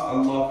 ask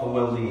Allah for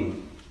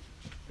well-being.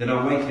 Then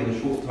I waited a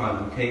short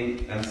time and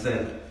came and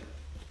said,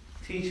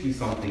 teach me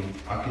something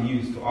I can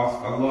use to ask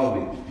Allah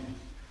with.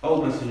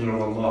 O Messenger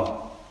of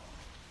Allah.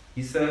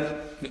 He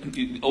said,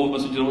 O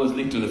Messenger of Allah is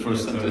linked to the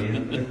first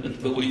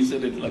sentence. The way he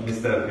said it, like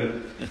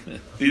good.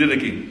 He did it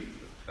again.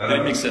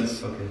 That makes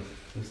sense. Okay,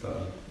 let's start.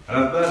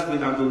 Al-Adab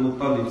bin Abdul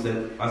Muttalib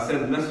said, I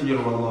said, Messenger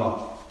of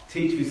Allah,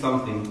 teach me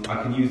something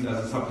I can use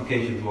as a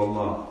supplication to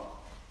Allah.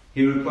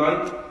 He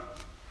replied,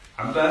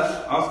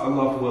 Abbas, ask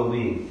Allah for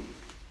well-being.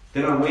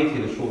 Then I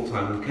waited a short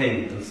time and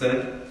came and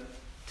said,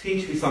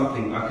 teach me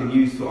something I can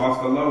use to ask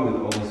Allah with,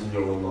 O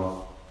Messenger of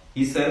Allah.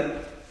 He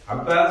said,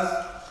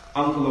 Abbas,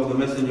 uncle of the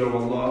Messenger of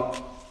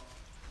Allah,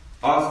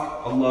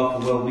 ask Allah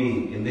for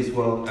well-being in this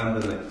world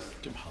and the next.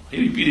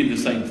 He repeated the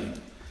same thing.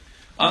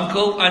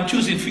 Uncle, I'm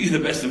choosing for you the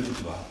best of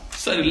the dua.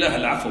 سأل الله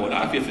العفو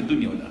والعافية في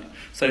الدنيا والآخرة.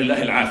 سأل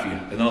الله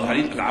العافية. Another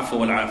hadith, العفو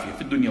والعافية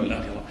في الدنيا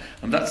والآخرة.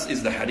 And that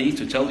is the hadith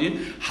to tell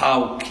you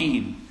how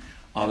keen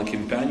are the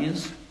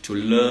companions to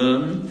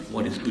learn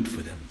what is good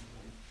for them.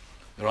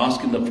 They're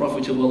asking the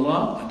Prophet of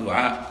Allah a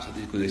dua,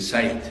 so they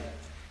say it.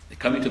 They're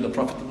coming to the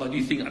Prophet of Allah. Do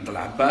you think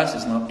Al-Abbas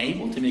is not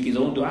able to make his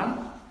own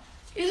dua?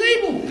 He's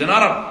able. He's an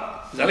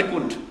Arab. He's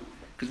eloquent. He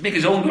could make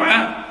his own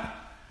dua.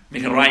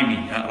 Make a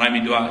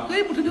rhyming dua. He's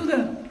able to do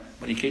that.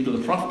 But he came to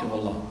the Prophet of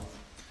Allah.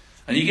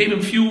 And he gave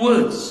him few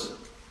words.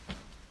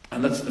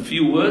 And that's the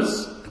few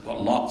words, they've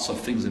got lots of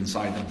things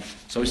inside them.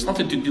 So it's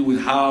nothing to do with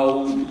how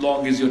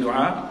long is your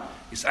dua.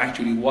 It's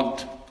actually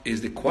what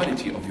is the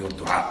quality of your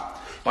dua.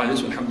 By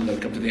this, alhamdulillah,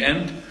 we come to the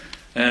end.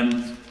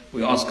 And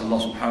we ask Allah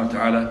subhanahu wa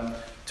ta'ala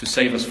to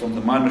save us from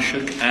the minor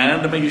shirk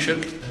and the major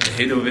shirk, the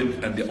hidden of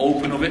it and the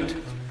open of it.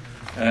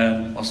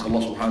 And ask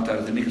Allah subhanahu wa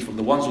ta'ala to make us from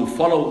the ones who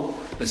follow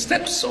the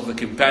steps of the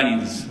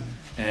companions.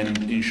 And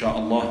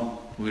inshaAllah,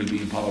 we'll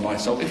be in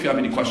paradise. So if you have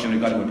any question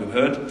regarding what we've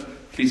heard,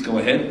 please go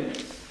ahead.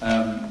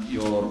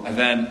 Your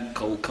adhan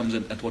call comes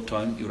in at what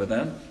time? Your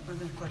adhan?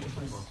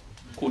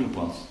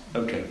 1:15.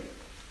 Okay.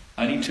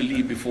 I need to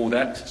leave before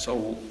that,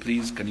 so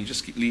please can you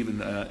just leave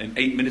in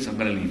 8 minutes? I'm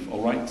going to leave,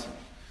 alright?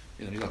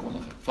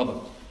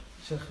 Fadal.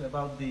 Sheikh,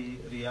 about the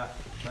riyah,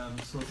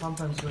 so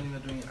sometimes when you are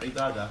doing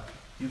ibadah,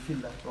 you feel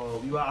like,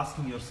 or you are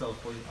asking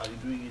yourself, are you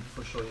doing it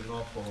for showing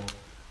off, or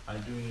are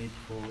you doing it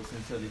for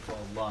sincerely for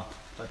Allah?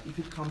 But if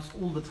it comes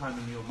all the time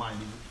in your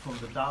mind, is it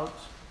from the doubt,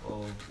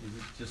 or is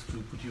it just to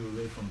put you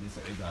away from this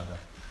ibadah?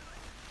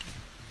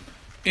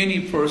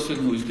 Any person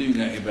who is doing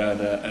an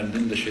ibadah and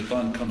then the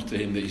shaitan comes to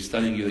him that he's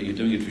telling you that you're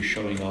doing it for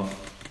showing off,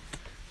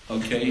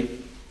 okay,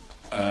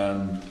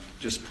 and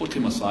just put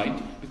him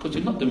aside, because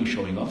you're not doing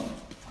showing off.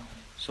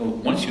 So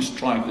once you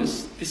strike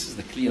this, this is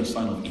the clear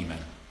sign of Iman.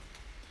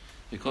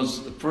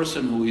 Because the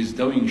person who is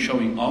doing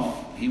showing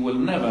off, he will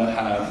never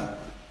have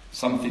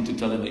something to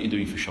tell him that you're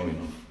doing for showing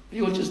off.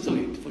 He will just do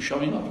it for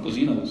showing off, because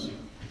he knows.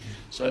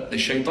 So the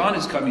shaitan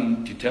is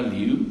coming to tell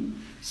you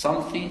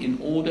something in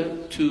order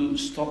to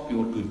stop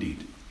your good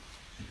deed.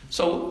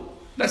 So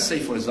let's say,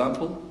 for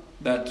example,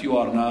 that you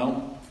are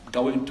now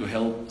going to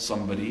help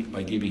somebody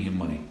by giving him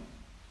money.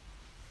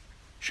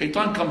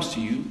 Shaitan comes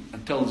to you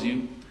and tells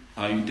you,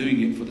 are you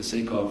doing it for the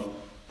sake of,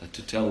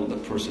 to tell the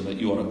person that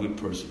you are a good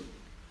person?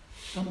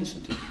 Don't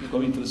listen to it. You're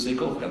going for the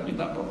sake of helping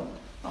that brother,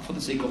 not for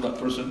the sake of that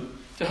person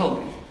to help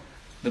you.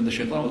 Then the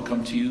shaitan will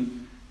come to you,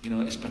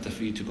 it's better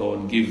for you to go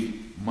and give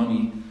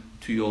money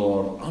to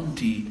your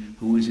auntie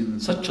who is in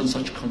such and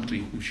such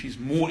country, who she's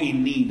more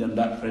in need than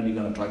that friend you're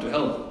going to try to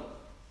help.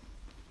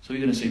 So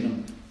you're going to say, no,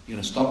 you're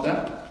going to stop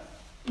that.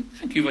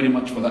 Thank you very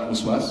much for that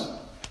waswas.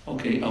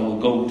 Okay, I will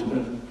go to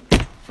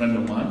the friend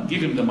of mine,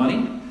 give him the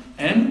money,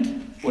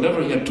 and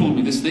whatever he had told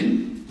me this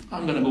thing,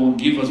 I'm going to go and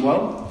give as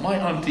well. My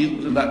auntie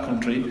was in that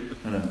country.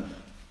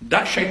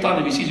 That shaitan,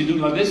 if he sees you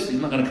doing like this, he's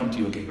not going to come to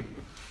you again.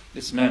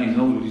 This man, he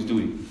knows what he's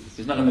doing.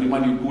 He's not going to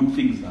remind you of good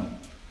things now.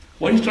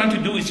 What he's trying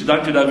to do is to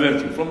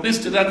divert you from this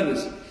to that to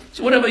this.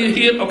 So whatever you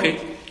hear, okay,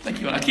 thank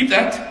you. I keep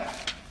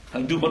that.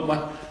 I'll do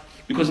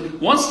because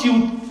once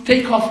you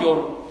take off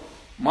your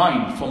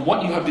mind from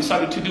what you have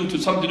decided to do to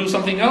do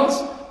something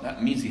else,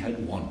 that means he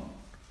had won.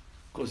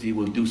 Because he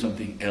will do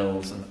something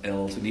else,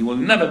 and he will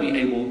never be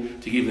able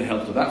to give the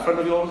help to that friend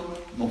of yours,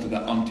 nor to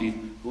that auntie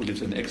who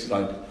lives in the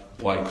exiled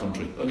white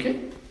country. Okay?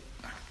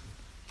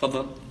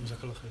 Fadal.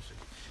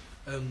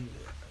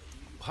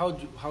 How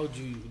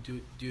do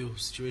you do a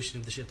situation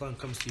if the shaitan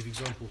comes to you, for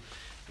example,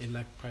 in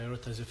like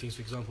prioritizing things,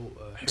 for example?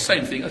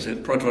 Same thing, I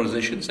said,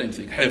 prioritization, same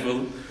thing.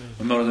 Hifl,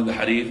 memorizing the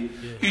hadith.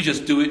 Yeah. You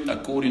just do it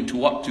according to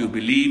what you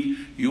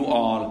believe you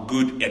are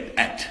good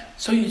at.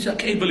 So you have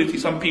ability.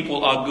 Some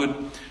people are good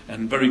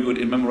and very good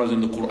in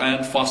memorizing the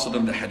Quran faster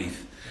than the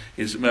hadith.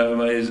 Is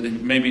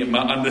maybe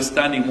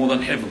understanding more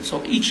than Hifl.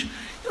 So each,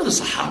 the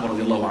Sahaba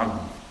radiallahu anhum,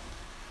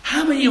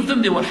 how many of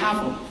them they were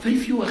Hafiz? Very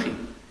few, akhi.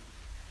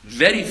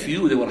 Very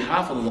few, they were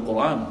Hafiz of the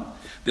Quran.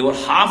 They were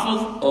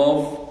Hafiz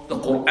of the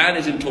Quran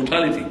is in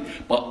totality.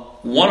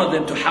 But one of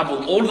them to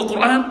Hafiz all the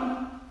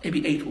Quran,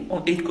 maybe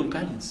eight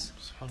companions.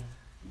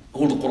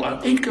 All the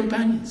Quran, 8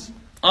 companions.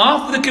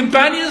 After the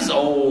companions,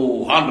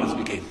 hundreds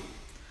became.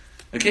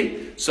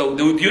 Okay? So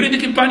during the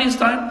companions'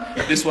 time,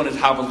 this one is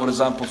Hafiz, for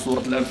example,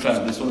 Surah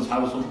Al-Anfal. This one is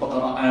Hafiz Surah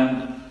Al-Baqarah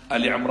and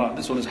Ali Imran.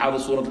 This one is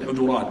Hafiz Surah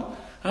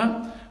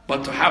Al-Hujurat.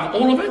 But to have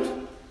all of it,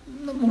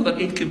 not more than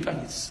 8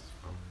 companions.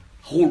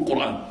 Whole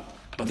Quran.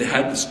 But they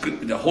had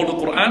the whole of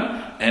the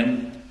Quran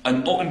and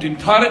in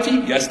entirety,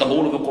 yes, the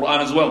whole of the Quran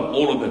as well,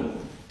 all of them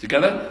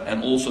together,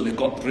 and also they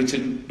got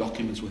written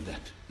documents with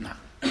that. Nah.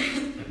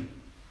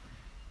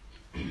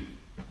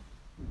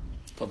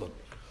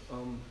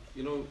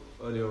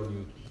 Earlier on you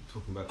were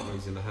talking about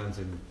raising the hands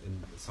in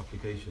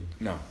supplication.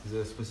 No. Is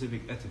there a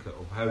specific etiquette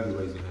of how you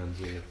raise your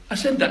hands? I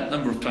said that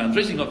number of times.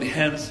 Raising of the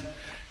hands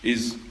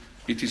is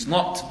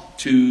not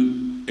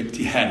to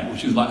ibtihal,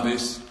 which is like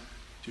this,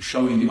 to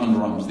showing the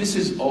underarms. This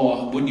is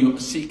when you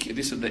seek,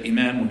 this is the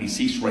Imam when he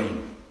seeks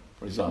rain,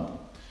 for example.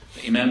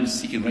 The Imam is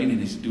seeking rain and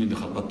he's doing the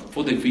khabar.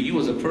 But for you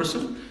as a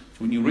person,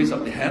 when you raise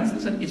up the hands,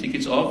 there's an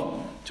etiquette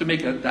of to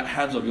make that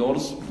hands of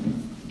yours,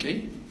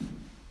 okay,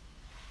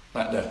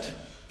 like that,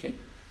 okay,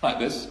 like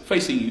this,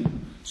 facing you.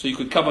 So you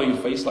could cover your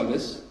face like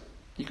this.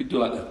 You could do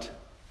like that,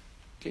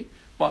 okay.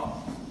 But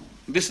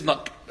this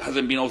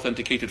hasn't been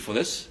authenticated for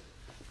this,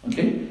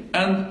 okay.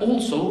 And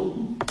also,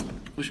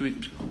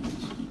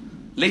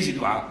 lazy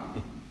dua.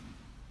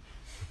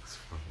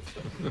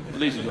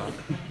 Lazy dua.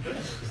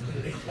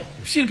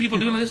 You've seen people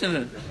doing like this,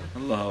 isn't it?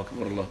 Allahu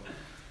Akbar, Allah.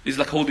 It's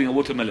like holding a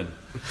watermelon.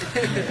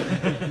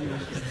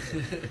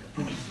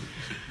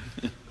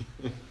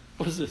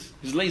 What is this?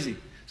 He's lazy.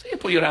 So you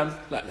put your hands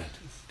like that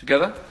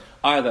together.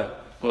 Either,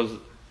 because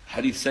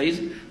Hadith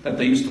says that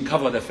they used to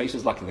cover their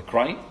faces like they're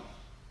crying,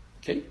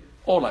 okay,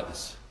 or like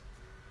this.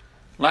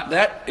 Like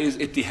that is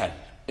ittihad.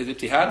 Is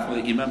ittihad for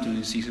the Imam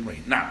to see some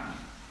rain. Now,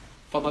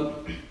 Fadal.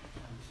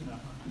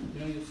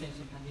 You're saying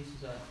some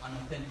hadiths are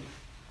unauthentic.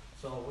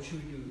 So what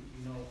should we do?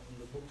 In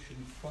the book, should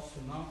we cross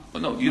them out?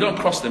 Well, no, you don't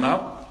cross them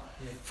out.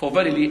 Yeah. For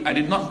verily, I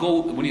did not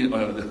go.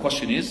 The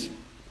question is,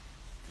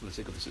 for the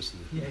sake of the sister.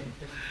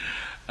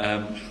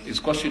 His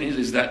question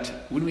is that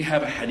when we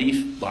have a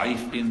hadith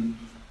da'if in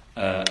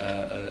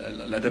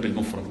Al-Adab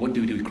Al-Mufrad, what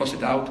do? We cross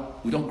it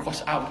out? We don't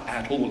cross out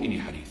at all any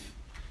hadith.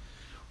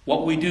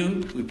 What we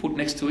do, we put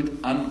next to it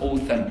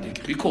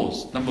unauthentic,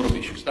 because number of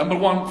issues. Number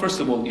one, first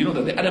of all,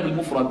 that the Adab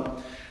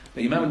Al-Mufrad,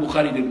 the Imam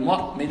Al-Bukhari did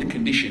not make a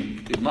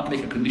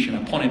condition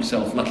upon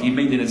himself, like he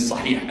made in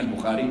Sahih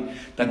Al-Bukhari,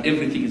 that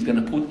everything he's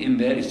going to put in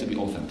there is to be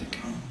authentic.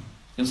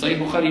 In Sahih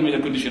Bukhari, he made a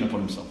condition upon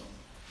himself.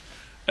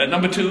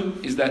 Number two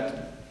is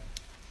that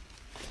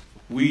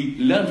we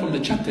learn from the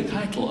chapter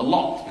title a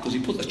lot, because he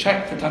puts the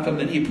chapter title and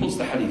then he puts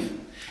the hadith.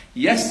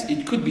 Yes,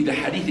 it could be the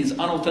hadith is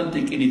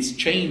unauthentic in its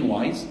chain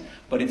wise,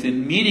 but it's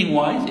in meaning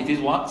wise, it is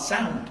what?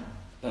 Sound.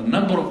 A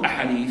number of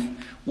ahadith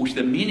which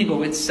the meaning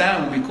of it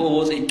sound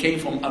because it came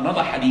from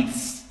another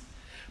hadith.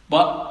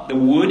 But the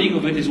wording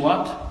of it is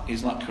what?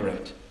 Is not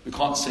correct. We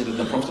can't say that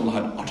the Prophet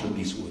had uttered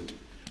these words.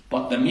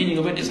 But the meaning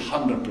of it is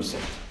 100%.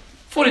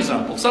 For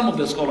example, some of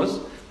the scholars,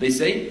 they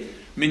say,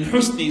 من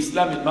حسن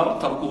إسلام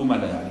المرء تركه ما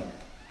لا يعني.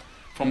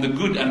 From the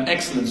good and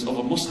excellence of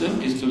a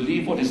Muslim is to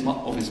leave what is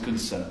not of his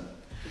concern.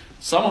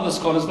 Some of the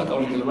scholars, like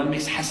Al-Adab,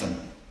 makes Hasan.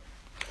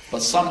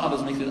 But some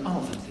others make it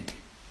unauthentic.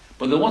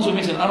 But the ones who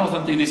make it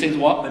unauthentic, they say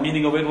what? The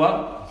meaning of it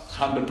what?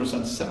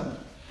 100% sound.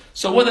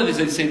 So whether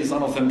they say it's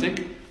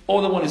unauthentic,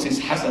 or the one who says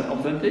Hasan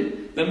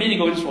authentic, the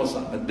meaning of it is what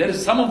sound. But there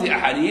is some of the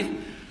ahadith,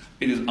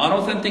 it is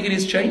unauthentic in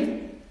its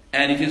chain,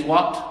 and it is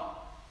what?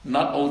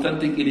 Not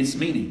authentic in its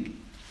meaning.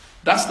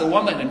 That's the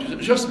one that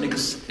just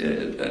makes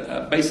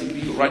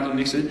basically right on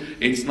next to it.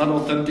 It's not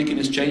authentic in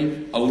its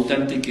chain,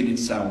 authentic in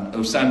its sound,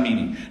 or sound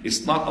meaning.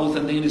 It's not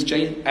authentic in its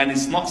chain, and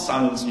it's not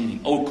sound in its meaning,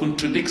 or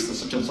contradicts the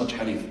such and such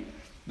hadith.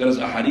 There is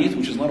a hadith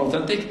which is not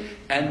authentic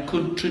and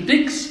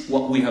contradicts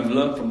what we have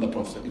learned from the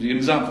Prophet. I'll give you an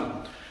example.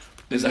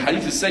 There's a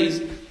hadith that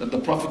says that the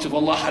Prophet of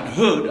Allah had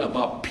heard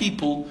about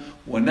people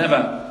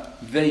whenever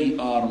they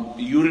are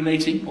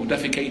urinating or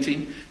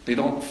defecating, they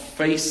don't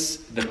face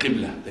the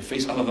Qibla, they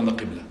face other than the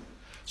Qibla.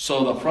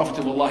 So the Prophet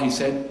of Allah, he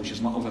said, which is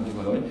not authentic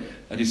by the way,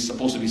 that is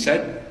supposed to be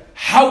said,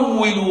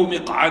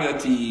 حَوِّلُوا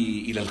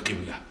مِقْعَدَتِي إِلَى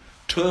الْقِبْلَةِ.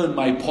 Turn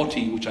my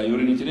potty, which I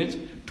urinate in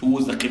it,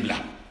 towards the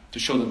Qibla, to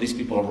show that these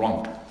people are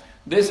wrong.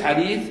 This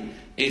hadith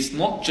is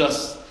not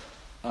just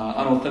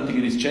unauthentic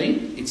in its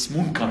chain, it's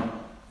munkar.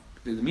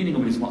 The meaning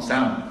of it is not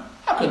sound.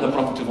 How can the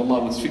Prophet of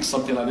Allah would fix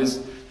something like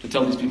this to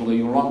tell these people that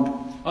you're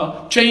wrong?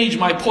 Change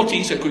my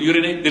potty so I could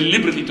urinate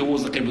deliberately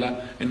towards the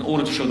Qibla in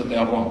order to show that they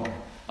are wrong.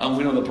 And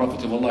we know the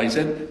Prophet of Allah, he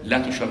said,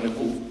 لا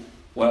تشرقوا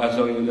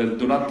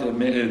do not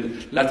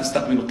لا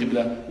تستقبلوا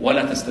القبلة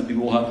ولا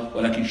تستدبروها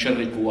ولكن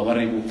شرقوا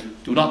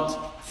وغربوا. Do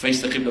not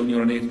face the Qibla when you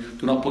urinate.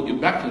 Do not put your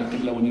back to the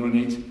Qibla when you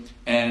urinate.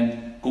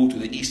 And go to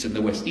the east and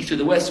the west. East to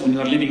the west when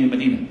you are living in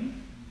Medina.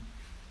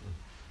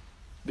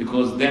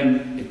 Because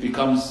then it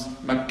becomes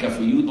Mecca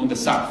for you on the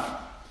south.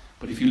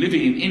 But if you're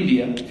living in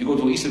India, if you go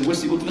to east and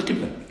west, you go to the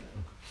Qibla. Do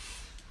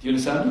you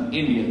understand?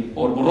 India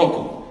or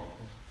Morocco.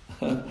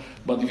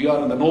 But if you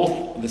are in the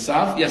north, in the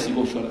south, yes, you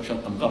go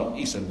Sharq and Gharb,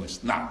 east and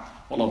west. Now,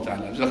 Wallahu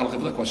ta'ala. Jazakallah for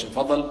the question.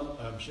 Fadal.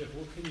 Sheikh,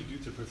 what can you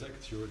do to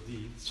protect your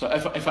deeds? So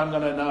if I'm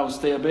going to now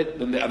stay a bit,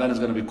 then the adhan is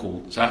going to be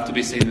called. So I have to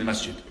be staying in the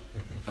masjid.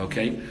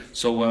 Okay?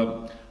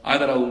 So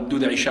either I'll do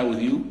the Isha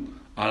with you,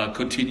 or I'll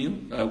continue.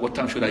 What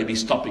time should I be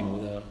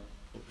stopping?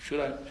 Should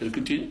I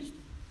continue?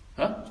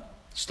 Huh?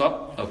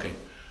 Stop? Okay.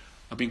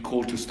 I've been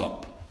called to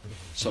stop.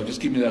 So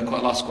just give me the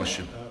last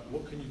question.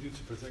 What can you do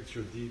to protect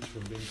your deeds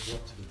from being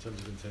corrupted in terms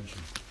of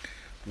intention?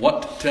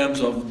 What terms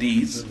of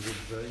deeds? In terms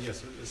of,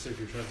 yes, let's say if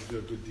you're trying to do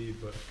a good deed,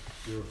 but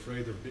you're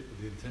afraid of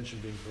the intention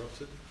being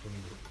corrupted from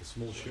a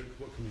small shirk,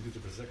 what can you do to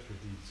protect your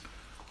deeds?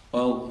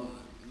 Well,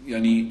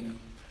 yani,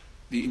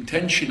 the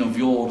intention of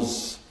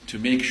yours to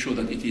make sure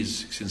that it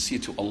is sincere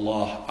to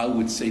Allah, I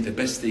would say the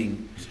best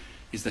thing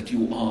is that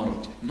you are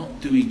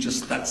not doing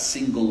just that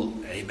single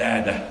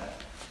ibadah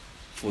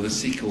for the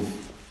sake of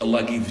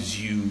Allah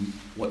gives you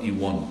what you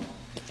want.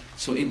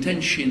 So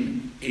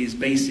intention is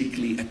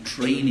basically a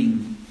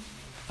training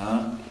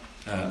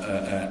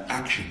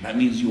action. That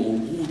means you're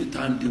all the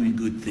time doing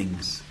good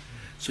things.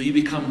 So you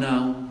become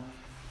now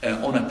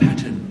on a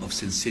pattern of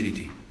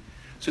sincerity.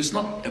 So it's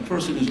not a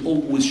person who's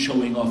always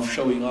showing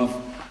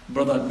off.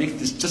 Brother, make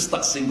this just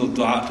that single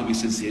dua to be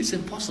sincere. It's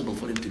impossible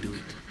for him to do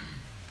it.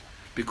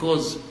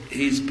 Because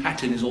his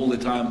pattern is all the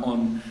time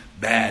on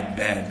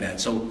bad.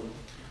 So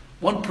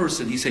one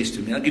person, he says to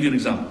me, I'll give you an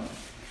example.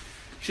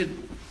 He said,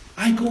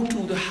 I go to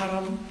the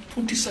haram,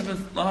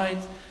 27th night,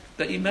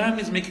 the imam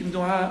is making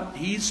dua,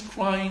 he's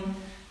crying,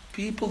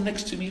 people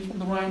next to me from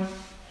the right,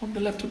 on the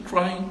left are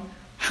crying,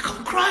 I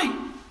can't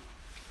cry.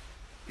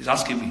 He's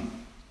asking me,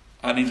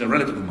 and he's a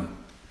relative of mine.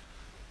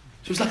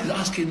 So it's like he's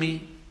asking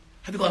me,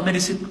 have you got a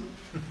medicine?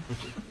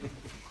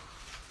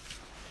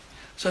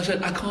 So I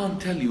said, I can't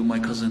tell you, my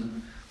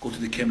cousin, go to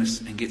the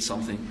chemist and get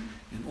something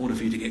in order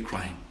for you to get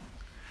crying.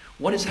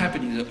 What is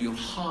happening is that your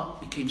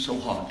heart became so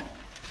hard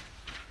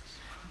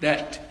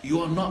that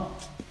you are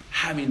not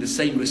having the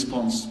same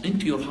response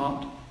into your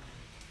heart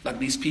like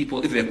these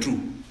people, if they're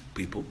true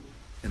people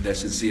and they're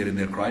sincere in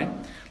their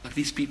crying, like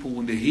these people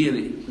when they hear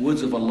the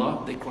words of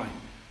Allah, they cry.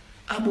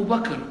 Abu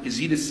Bakr, is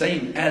he the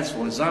same as,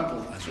 for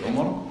example, as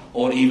Umar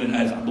or even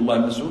as Abdullah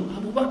ibn Mas'ud?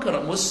 Abu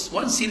Bakr,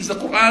 once he reads the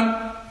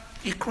Quran,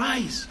 he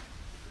cries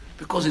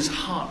because his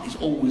heart is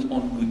always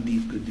on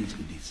good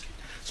deeds.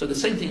 So the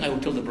same thing I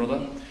would tell the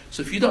brother.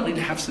 So if you don't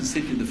really have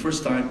sincerity the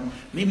first time,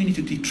 maybe you need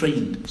to be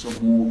trained. So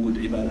more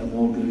good ibadah,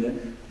 more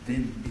good,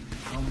 then it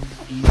becomes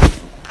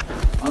easy.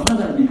 I'm not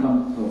going to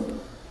become perfect.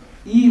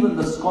 Even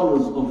the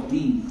scholars of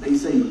deen, they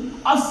say,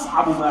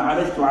 أصعب ما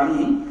عرفت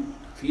عليه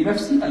في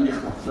نفسي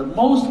الإخلاص. The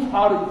most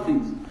hard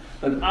things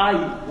that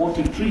I want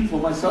to treat for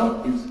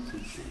myself is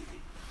sincerity.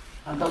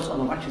 And those are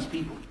the righteous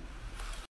people.